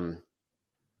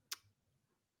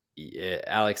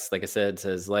 Alex, like I said,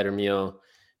 says lighter meal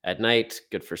at night,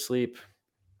 good for sleep.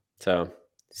 So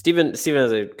Stephen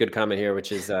has a good comment here,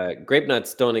 which is grape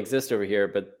nuts don't exist over here,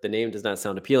 but the name does not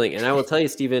sound appealing. And I will tell you,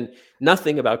 Stephen,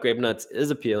 nothing about grape nuts is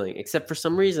appealing, except for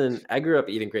some reason I grew up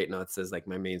eating grape nuts as like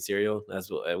my main cereal. That's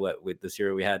what with the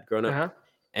cereal we had growing up.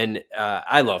 And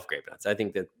I love grape nuts. I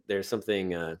think that there's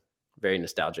something very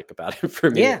nostalgic about it for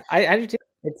me. Yeah, I do too.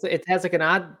 It has like an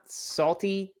odd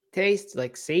salty taste,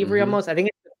 like savory almost. I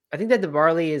think that the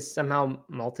barley is somehow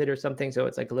malted or something, so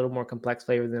it's like a little more complex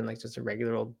flavor than like just a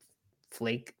regular old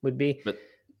flake would be. But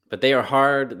they are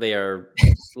hard. They are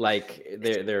like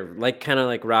they're like kind of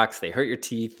like rocks. They hurt your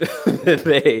teeth.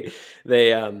 they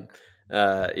they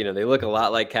look a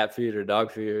lot like cat food or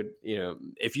dog food.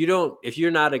 If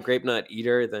you're not a grape nut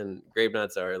eater, then grape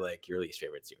nuts are like your least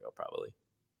favorite cereal, probably.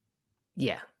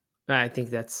 Yeah, I think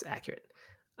that's accurate.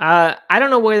 I don't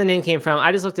know where the name came from.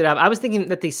 I just looked it up. I was thinking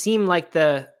that they seem like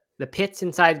the pits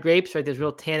inside grapes, right? There's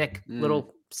real tannic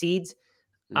little seeds.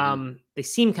 They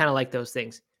seem kind of like those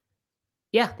things.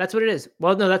 Yeah, that's what it is.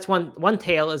 Well, no, that's one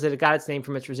tale is that it got its name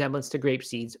from its resemblance to grape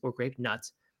seeds or grape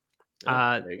nuts.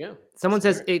 There you go. Someone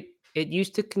says it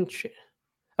used to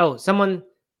someone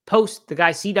the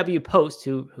guy CW Post,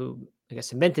 who I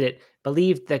guess invented it,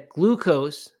 believed that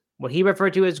glucose, what he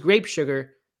referred to as grape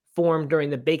sugar, formed during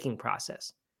the baking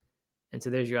process. And so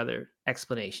there's your other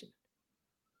explanation.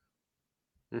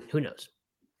 Who knows?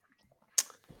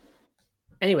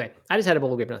 Anyway, I just had a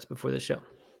bowl of grape nuts before the show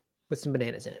with some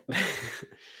bananas in it.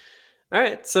 All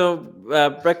right,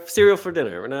 so cereal for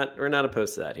dinner. We're not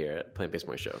opposed to that here at Plant Based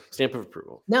Morning Show. Stamp of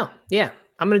approval. No, yeah,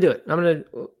 I'm gonna do it.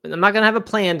 I'm not gonna have a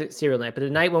planned cereal night, but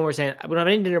tonight when we're saying we don't have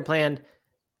any dinner planned,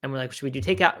 and we're like, should we do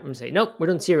takeout? I'm gonna say, nope, we're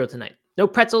doing cereal tonight. No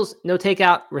pretzels, no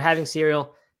takeout. We're having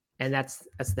cereal, and that's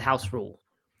the house rule.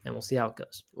 And we'll see how it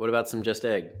goes. What about some just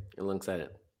egg alongside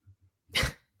it?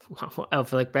 Oh,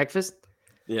 for like breakfast?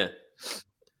 Yeah.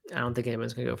 I don't think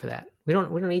anyone's gonna go for that. We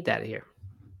don't eat that here.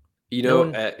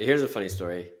 Here's a funny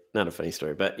story. Not a funny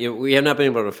story, but we have not been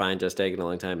able to find just egg in a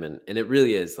long time, and it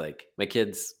really is like my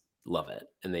kids love it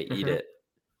and they eat it.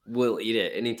 We'll eat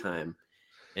it anytime,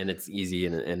 and it's easy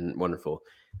and wonderful.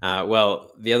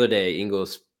 Well, the other day,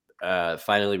 Ingles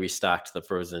finally restocked the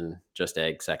frozen just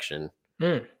egg section.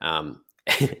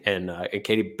 And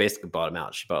Katie basically bought them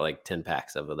out. She bought like 10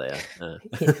 packs of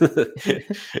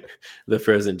the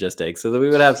frozen just eggs so that we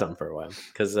would have some for a while,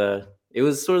 because it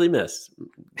was sorely missed.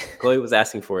 Chloe was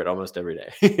asking for it almost every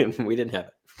day, and we didn't have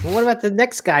it. Well, what about the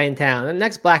next guy in town? The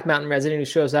next Black Mountain resident who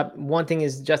shows up wanting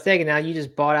his Just Egg, and now you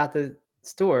just bought out the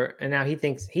store, and now he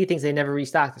thinks they never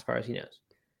restocked, as far as he knows.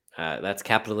 That's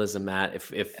capitalism, Matt.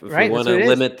 If Right, we want to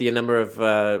limit the number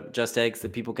of Just Eggs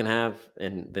that people can have,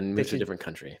 and then move to a different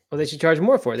country. Well, they should charge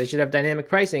more for it. They should have dynamic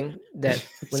pricing that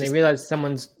when they realize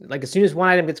someone's like, as soon as one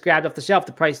item gets grabbed off the shelf,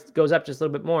 the price goes up just a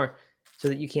little bit more, so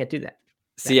that you can't do that.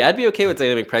 See, I'd be okay with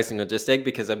dynamic pricing on Just Egg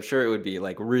because I'm sure it would be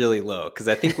like really low. Because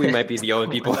I think we might be the only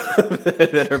people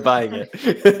that are buying it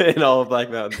in all of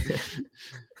Black Mountain.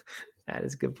 That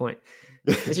is a good point.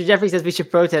 Mr. Jeffrey says we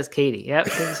should protest Katie. Yep, I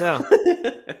think so.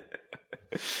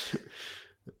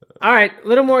 All right, a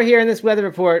little more here in this weather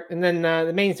report, and then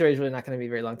the main story is really not going to be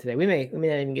very long today. We may not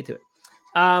even get to it.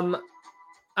 All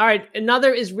right,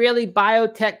 another Israeli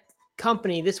biotech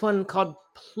company. This one called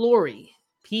Pluri,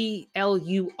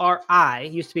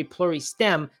 Pluri, used to be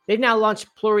Pluristem. They've now launched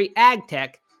Pluri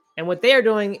AgTech, and what they are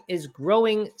doing is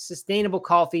growing sustainable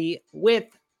coffee with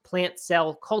plant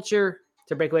cell culture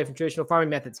to break away from traditional farming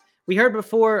methods. We heard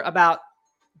before about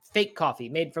fake coffee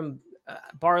made from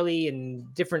barley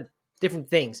and different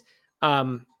things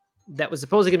that was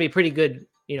supposedly going to be pretty good,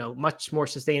 much more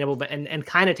sustainable, but and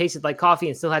kind of tasted like coffee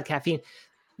and still had caffeine.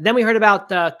 Then we heard about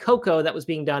cocoa that was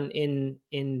being done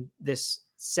in this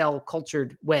cell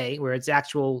cultured way, where it's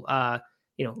actual,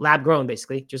 lab grown,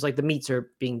 basically, just like the meats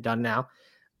are being done now.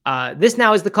 This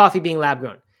now is the coffee being lab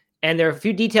grown, and there are a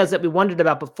few details that we wondered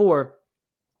about before.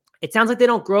 It sounds like they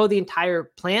don't grow the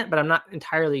entire plant, but I'm not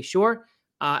entirely sure.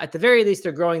 At the very least,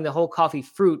 they're growing the whole coffee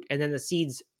fruit, and then the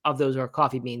seeds of those are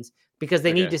coffee beans, because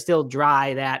they need to still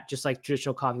dry that, just like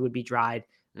traditional coffee would be dried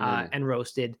and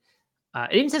roasted.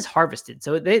 It even says harvested,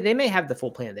 so they may have the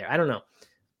full plant there. I don't know.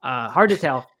 Hard to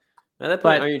tell. At that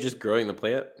point, are you just growing the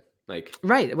plant? Like,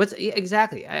 right?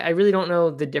 Exactly? I really don't know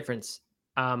the difference.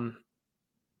 That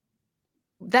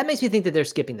makes me think that they're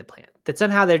skipping the plant. That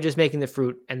somehow they're just making the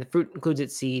fruit, and the fruit includes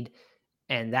its seed,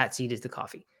 and that seed is the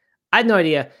coffee. I have no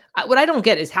idea. What I don't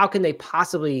get is how can they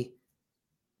possibly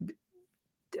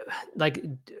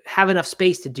have enough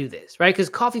space to do this, right? Because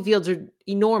coffee fields are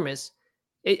enormous,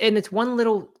 and it's one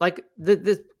little, like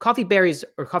the coffee berries,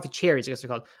 or coffee cherries, I guess they're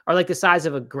called, are like the size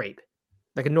of a grape,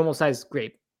 like a normal sized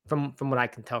grape, from what I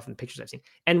can tell from the pictures I've seen.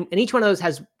 And each one of those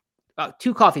has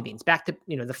 2 coffee beans back to,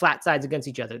 the flat sides against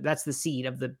each other. That's the seed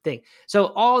of the thing. So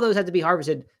all those had to be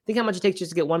harvested. Think how much it takes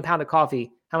just to get 1 pound of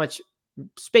coffee, how much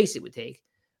space it would take.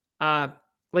 How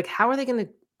are they going to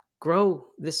grow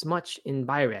this much in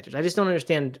bioreactors? I just don't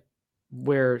understand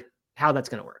how that's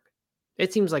going to work.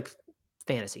 It seems like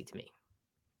fantasy to me.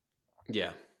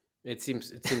 Yeah, it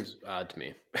seems odd to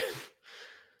me.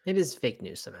 It is fake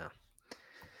news somehow.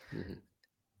 Mm-hmm.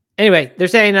 Anyway, they're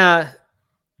saying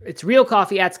it's real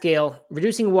coffee at scale,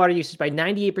 reducing water usage by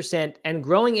 98% and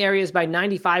growing areas by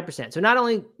 95%. So not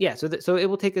only, so it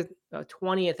will take a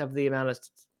 20th of the amount of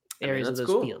areas of those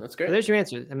fields. That's great. So there's your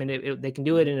answer. I mean, they can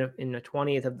do it in a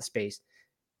 20th of the space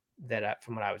that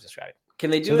from what I was describing. Can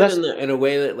they do it in a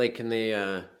way that, like, can they,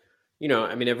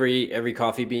 every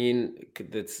coffee bean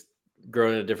that's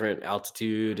grown at a different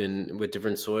altitude and with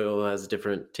different soil has a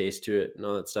different taste to it and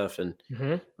all that stuff. And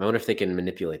I wonder if they can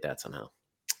manipulate that somehow.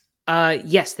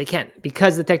 Yes, they can,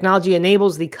 because the technology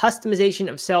enables the customization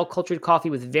of cell cultured coffee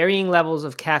with varying levels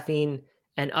of caffeine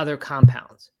and other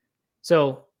compounds.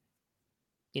 So,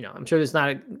 I'm sure there's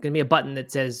not going to be a button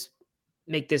that says,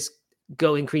 make this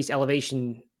go increase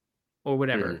elevation or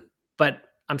whatever, but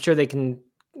I'm sure they can,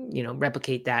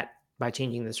 replicate that by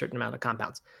changing the certain amount of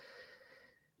compounds.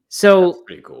 So that's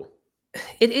pretty cool.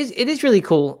 It is really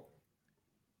cool.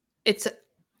 And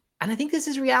I think this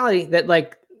is reality, that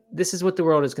this is what the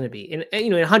world is going to be in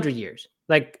 100 years.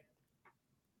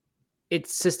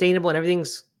 It's sustainable and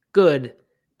everything's good,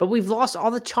 but we've lost all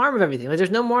the charm of everything.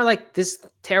 There's no more this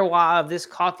terroir of this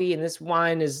coffee and this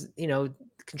wine is,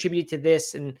 contributed to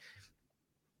this, and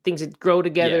things that grow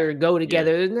together, go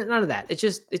together. Yeah. None of that. It's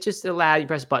just a lab. You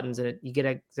press buttons and you get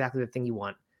exactly the thing you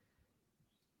want.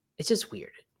 It's just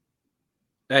weird.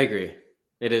 I agree.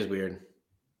 It is weird.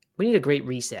 We need a great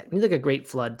reset. We need a great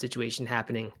flood situation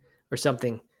happening or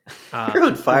something. You're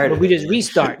on fire. We just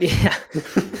restart. Yeah.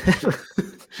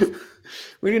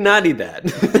 We do not need that.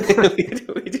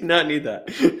 we do not need that.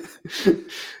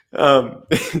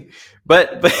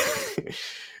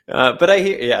 But I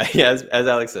hear, as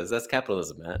Alex says, that's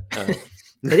capitalism, Matt.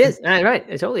 It is right.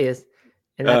 It totally is,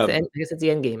 and that's I guess that's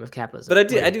the end game of capitalism. But I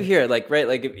do hear it,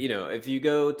 if you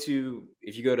go to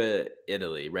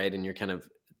Italy, right, and you're kind of,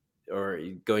 or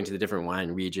going to the different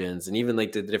wine regions, and even the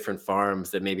different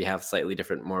farms that maybe have slightly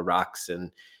different, more rocks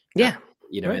and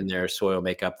in their soil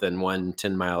makeup than one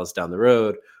 10 miles down the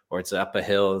road, or it's up a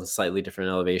hill in slightly different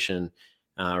elevation,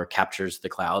 or captures the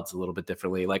clouds a little bit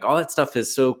differently. Like all that stuff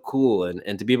is so cool.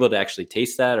 And to be able to actually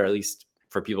taste that, or at least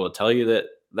for people to tell you that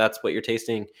that's what you're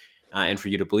tasting, and for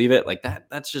you to believe it, like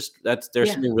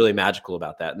there's something really magical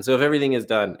about that. And so if everything is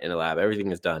done in a lab,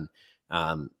 everything is done,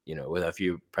 with a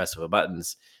few press of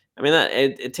buttons, I mean, that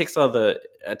it takes all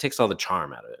the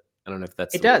charm out of it. I don't know if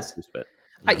that's it does. Use, but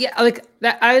like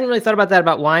that. I hadn't really thought about that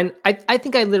about wine. I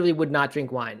think I literally would not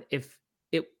drink wine if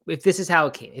this is how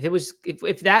it came.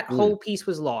 If that whole piece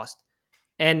was lost,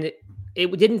 and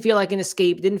it didn't feel like an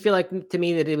escape, didn't feel like to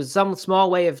me that it was some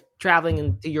small way of traveling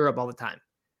into Europe all the time.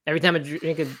 Every time I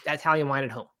drink an Italian wine at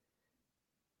home.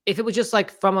 If it was just like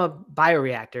from a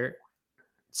bioreactor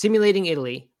simulating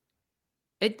Italy,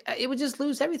 it would just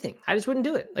lose everything. I just wouldn't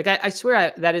do it. Like I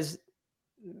swear that is.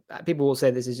 People will say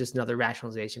this is just another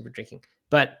rationalization for drinking,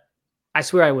 but I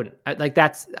swear I wouldn't.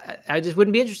 I just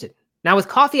wouldn't be interested. Now with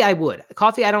coffee, I would.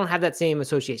 Coffee, I don't have that same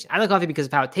association. I like coffee because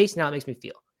of how it tastes and how it makes me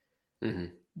feel. Mm-hmm.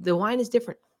 The wine is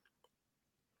different.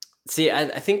 See, I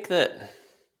think that.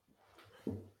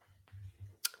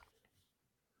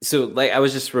 So, like, I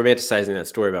was just romanticizing that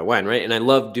story about wine, right? And I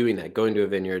love doing that, going to a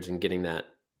vineyards and getting that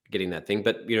thing.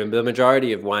 But the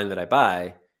majority of wine that I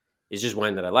buy is just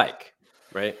wine that I like,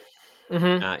 right?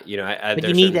 Mm-hmm. But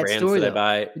you need that story that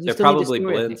I buy. They're probably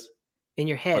blends in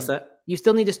your head. What's that? You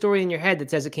still need a story in your head that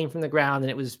says it came from the ground and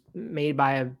it was made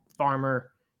by a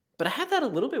farmer. But I have that a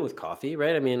little bit with coffee,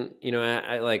 right? I mean,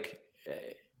 I like,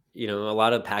 a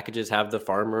lot of packages have the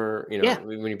farmer.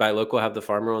 When you buy local, have the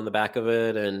farmer on the back of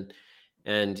it,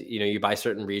 and you buy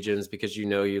certain regions because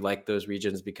you like those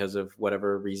regions because of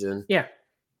whatever reason. Yeah.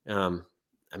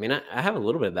 I mean, I have a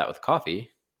little bit of that with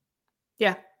coffee.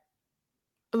 Yeah,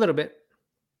 a little bit.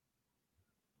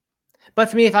 But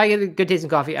for me, if I get a good tasting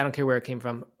coffee, I don't care where it came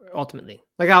from. Ultimately,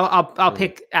 like I'll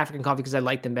pick African coffee because I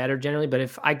like them better generally. But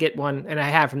if I get one, and I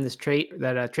have from this trade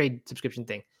subscription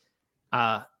thing,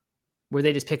 where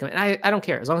they just pick them, and I don't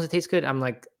care as long as it tastes good. I'm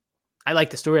like, I like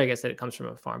the story, I guess, that it comes from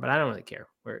a farm, but I don't really care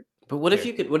where. But what if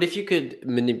you could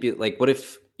manipulate? Like, what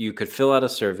if you could fill out a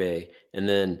survey and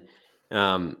then,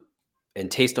 and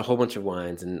taste a whole bunch of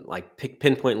wines and like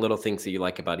pinpoint little things that you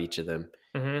like about each of them,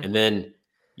 and then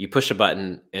you push a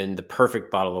button and the perfect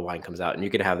bottle of wine comes out, and you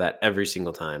could have that every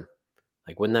single time.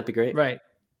 Like, wouldn't that be great? Right.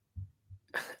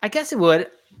 I guess it would.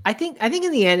 I think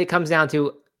in the end it comes down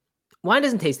to wine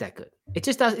doesn't taste that good. It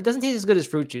just does. It doesn't taste as good as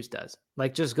fruit juice does.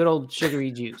 Like just good old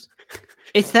sugary juice.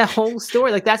 It's that whole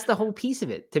story. Like that's the whole piece of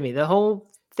it to me, the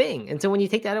whole thing. And so when you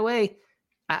take that away,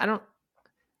 I don't.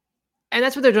 And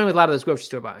that's what they're doing with a lot of those grocery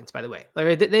store wines, by the way.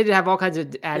 Like they have all kinds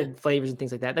of added flavors and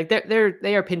things like that. Like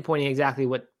they are pinpointing exactly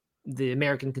what the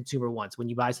American consumer wants when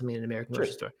you buy something in an American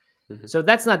grocery store. Mm-hmm. So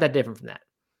that's not that different from that.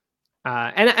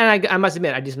 And I must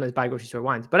admit, I just buy grocery store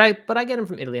wines, but I get them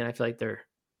from Italy, and I feel like they're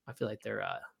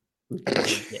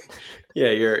legit. Yeah,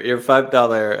 your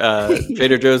 $5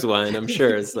 Trader Joe's wine, I'm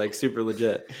sure, is like super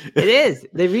legit. It is.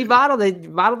 They bottle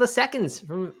the seconds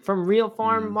from real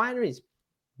farm wineries.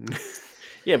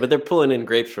 Yeah, but they're pulling in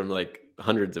grapes from like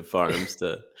hundreds of farms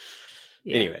to.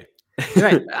 Yeah. Anyway.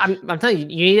 Right. I'm telling you,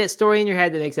 you need a story in your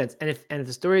head that makes sense. And if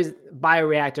the story is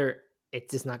bioreactor,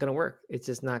 it's just not going to work. It's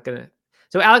just not going to.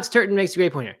 So Alex Turton makes a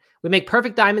great point here. We make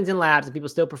perfect diamonds in labs, and people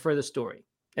still prefer the story.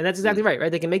 And that's exactly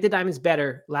right? They can make the diamonds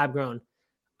better, lab grown.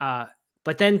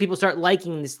 But then people start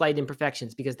liking the slight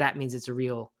imperfections because that means it's a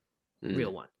real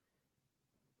one.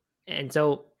 And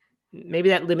so maybe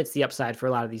that limits the upside for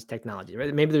a lot of these technologies,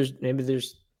 right? Maybe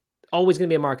there's always going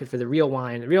to be a market for the real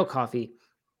wine, the real coffee,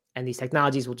 and these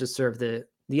technologies will just serve the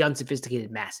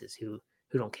unsophisticated masses who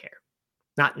don't care.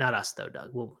 Not us though,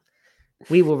 Doug.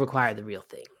 We will require the real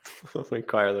thing. We'll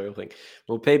require the real thing.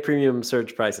 We'll pay premium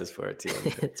surge prices for it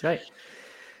too. That's right.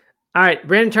 All right.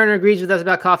 Brandon Turner agrees with us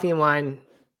about coffee and wine.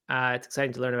 It's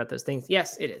exciting to learn about those things.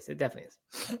 Yes, it is. It definitely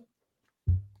is.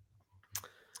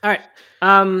 All right.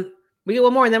 We get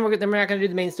one more, and then we're not going to do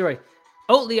the main story.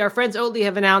 Oatly, our friends Oatly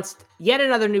have announced yet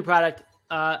another new product,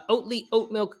 Oatly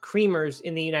oat milk creamers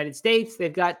in the United States.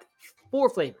 They've got 4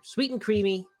 flavors: sweet and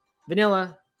creamy,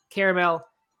 vanilla, caramel,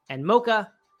 and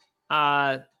mocha.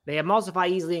 They emulsify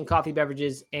easily in coffee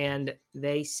beverages, and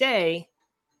they say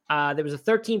there was a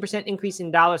 13% increase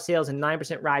in dollar sales and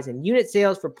 9% rise in unit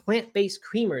sales for plant-based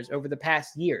creamers over the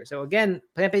past year. So again,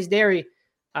 plant-based dairy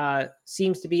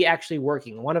seems to be actually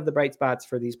working. One of the bright spots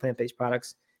for these plant-based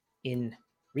products in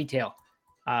retail.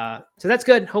 So that's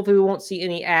good. Hopefully we won't see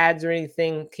any ads or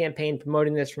anything campaign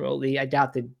promoting this from Oatly. I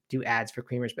doubt they do ads for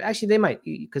creamers, but actually they might,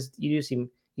 because you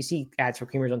see ads for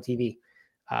creamers on TV.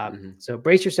 So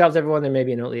brace yourselves, everyone. There may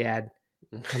be an Oatly ad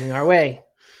coming our way.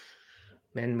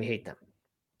 and we hate them.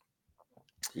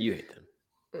 You hate them.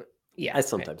 Yeah. I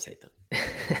sometimes hate them.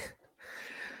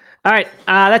 All right.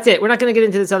 That's it. We're not going to get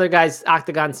into this other guy's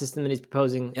octagon system that he's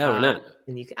proposing. Yeah, we're not.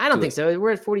 I don't think so.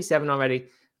 We're at 47 already.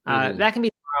 That can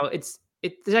be tomorrow.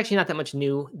 There's actually not that much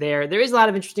new there. There is a lot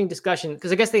of interesting discussion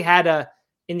because I guess they had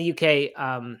in the UK,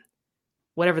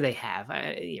 whatever they have,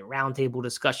 roundtable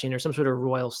discussion or some sort of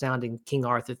royal sounding King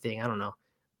Arthur thing. I don't know.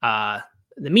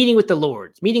 The meeting with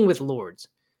lords.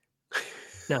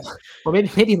 No, or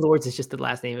maybe Lords is just the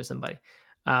last name of somebody.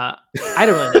 I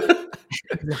don't really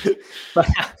know. But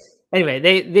anyway,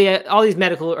 they all these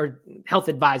medical or health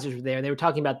advisors were there. They were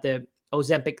talking about the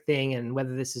Ozempic thing and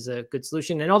whether this is a good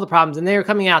solution and all the problems. And they were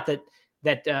coming out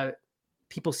that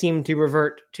people seem to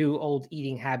revert to old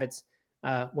eating habits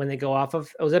when they go off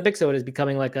of Ozempic. So it is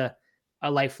becoming like a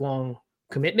lifelong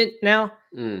commitment now.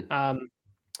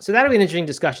 So that'll be an interesting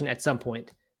discussion at some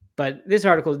point. But this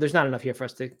article, there's not enough here for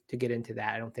us to get into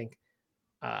that, I don't think.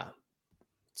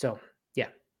 So yeah,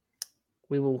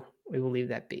 we will leave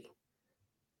that be.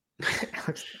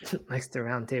 Alex likes the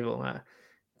round table.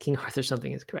 King Arthur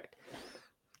something is correct.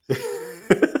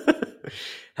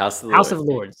 House of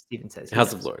Lords, Stephen says.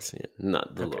 House of Lords, yeah,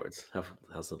 not the Lords.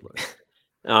 House of Lords.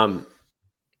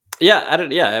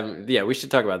 Yeah, we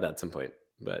should talk about that at some point.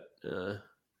 But we're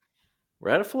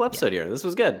at a full episode here. This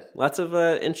was good. Lots of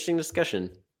interesting discussion.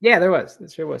 Yeah, there was.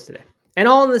 It sure was today. And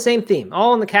all in the same theme.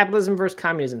 All in the capitalism versus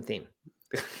communism theme.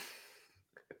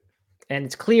 And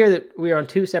it's clear that we are on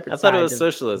two separate sides. I thought it was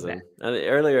socialism.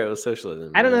 Earlier it was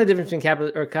socialism. I don't know the difference between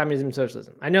capital or communism and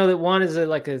socialism. I know that one is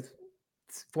like a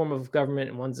form of government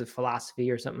and one's a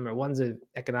philosophy or something, or one's an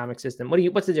economic system.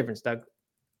 What's the difference, Doug?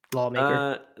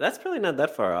 Lawmaker? That's probably not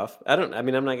that far off. I'm not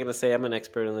going to say I'm an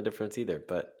expert on the difference either,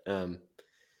 but yeah,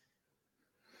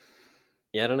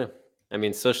 I don't know. I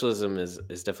mean, socialism is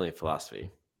definitely a philosophy.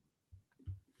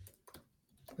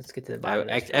 Let's get to the bottom.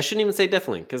 I shouldn't even say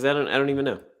definitely because I don't even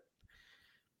know.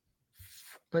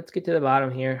 Let's get to the bottom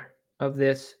here of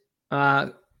this.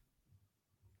 They're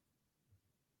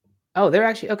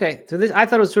actually okay. So this, I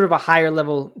thought it was sort of a higher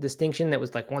level distinction that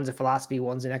was like one's a philosophy,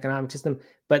 one's an economic system,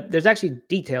 but there's actually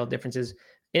detailed differences.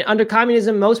 Under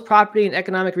communism, most property and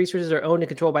economic resources are owned and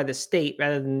controlled by the state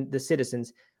rather than the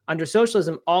citizens. Under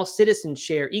socialism, all citizens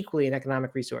share equally in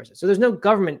economic resources. So there's no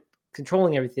government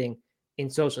controlling everything in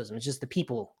socialism. It's just the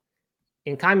people.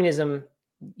 In communism,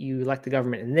 you elect the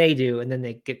government and they do, and then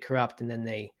they get corrupt and then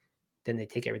they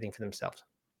take everything for themselves.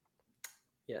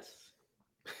 Yes.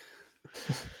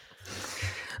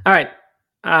 All right.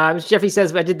 Mr. Jeffrey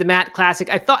says, I did the Matt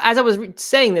classic. I thought, as I was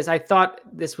saying this, I thought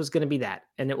this was going to be that,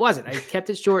 and it wasn't. I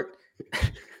kept it short.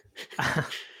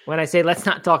 When I say, let's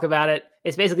not talk about it,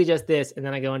 it's basically just this, and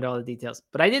then I go into all the details.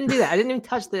 But I didn't do that. I didn't even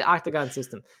touch the octagon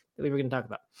system that we were going to talk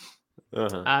about.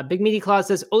 Big Meaty Claus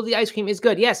says, Oatly ice cream is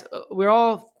good. Yes, we're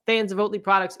all fans of Oatly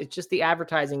products. It's just the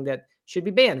advertising that should be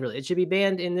banned, really. It should be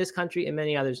banned in this country and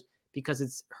many others because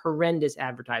it's horrendous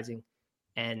advertising,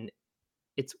 and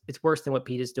it's worse than what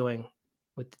Pete is doing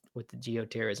with the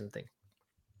geoterrorism thing.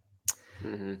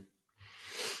 Mm-hmm.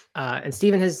 And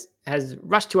Stephen has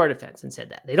rushed to our defense and said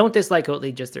that they don't dislike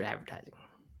Oatly, just their advertising.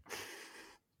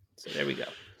 So there we go.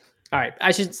 All right,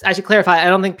 I should clarify. I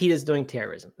don't think Pete is doing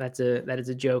terrorism. That is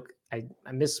a joke. I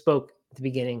misspoke at the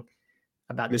beginning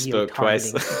about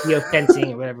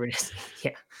geofencing or whatever it is.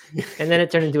 Yeah, and then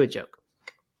it turned into a joke.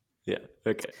 Yeah.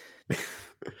 Okay.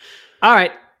 All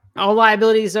right. All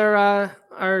liabilities are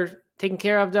taken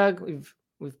care of, Doug.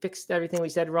 We've fixed everything we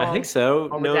said wrong. I think so.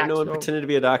 No one pretended to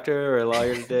be a doctor or a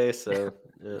lawyer today, so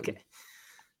okay.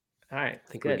 All right. I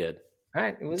think we're good. All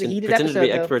right. It was a heated pretended episode.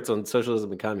 To be experts on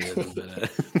socialism and communism, but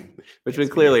which we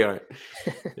clearly aren't.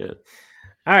 Yeah.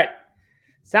 All right.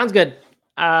 Sounds good.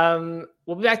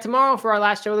 We'll be back tomorrow for our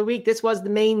last show of the week. This was the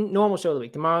main normal show of the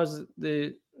week. Tomorrow's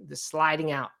the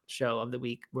sliding out show of the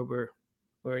week where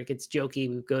it gets jokey.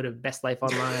 We go to Best Life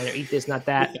Online or Eat This, Not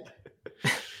That.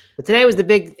 But today was the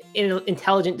big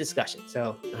intelligent discussion.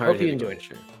 So hope you enjoyed it.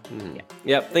 Sure. Mm-hmm. Yeah.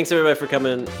 Yep. Thanks everybody for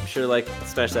coming. Be sure to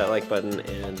smash that like button,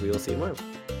 and we will see you tomorrow.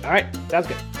 All right. Sounds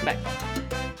good. Bye.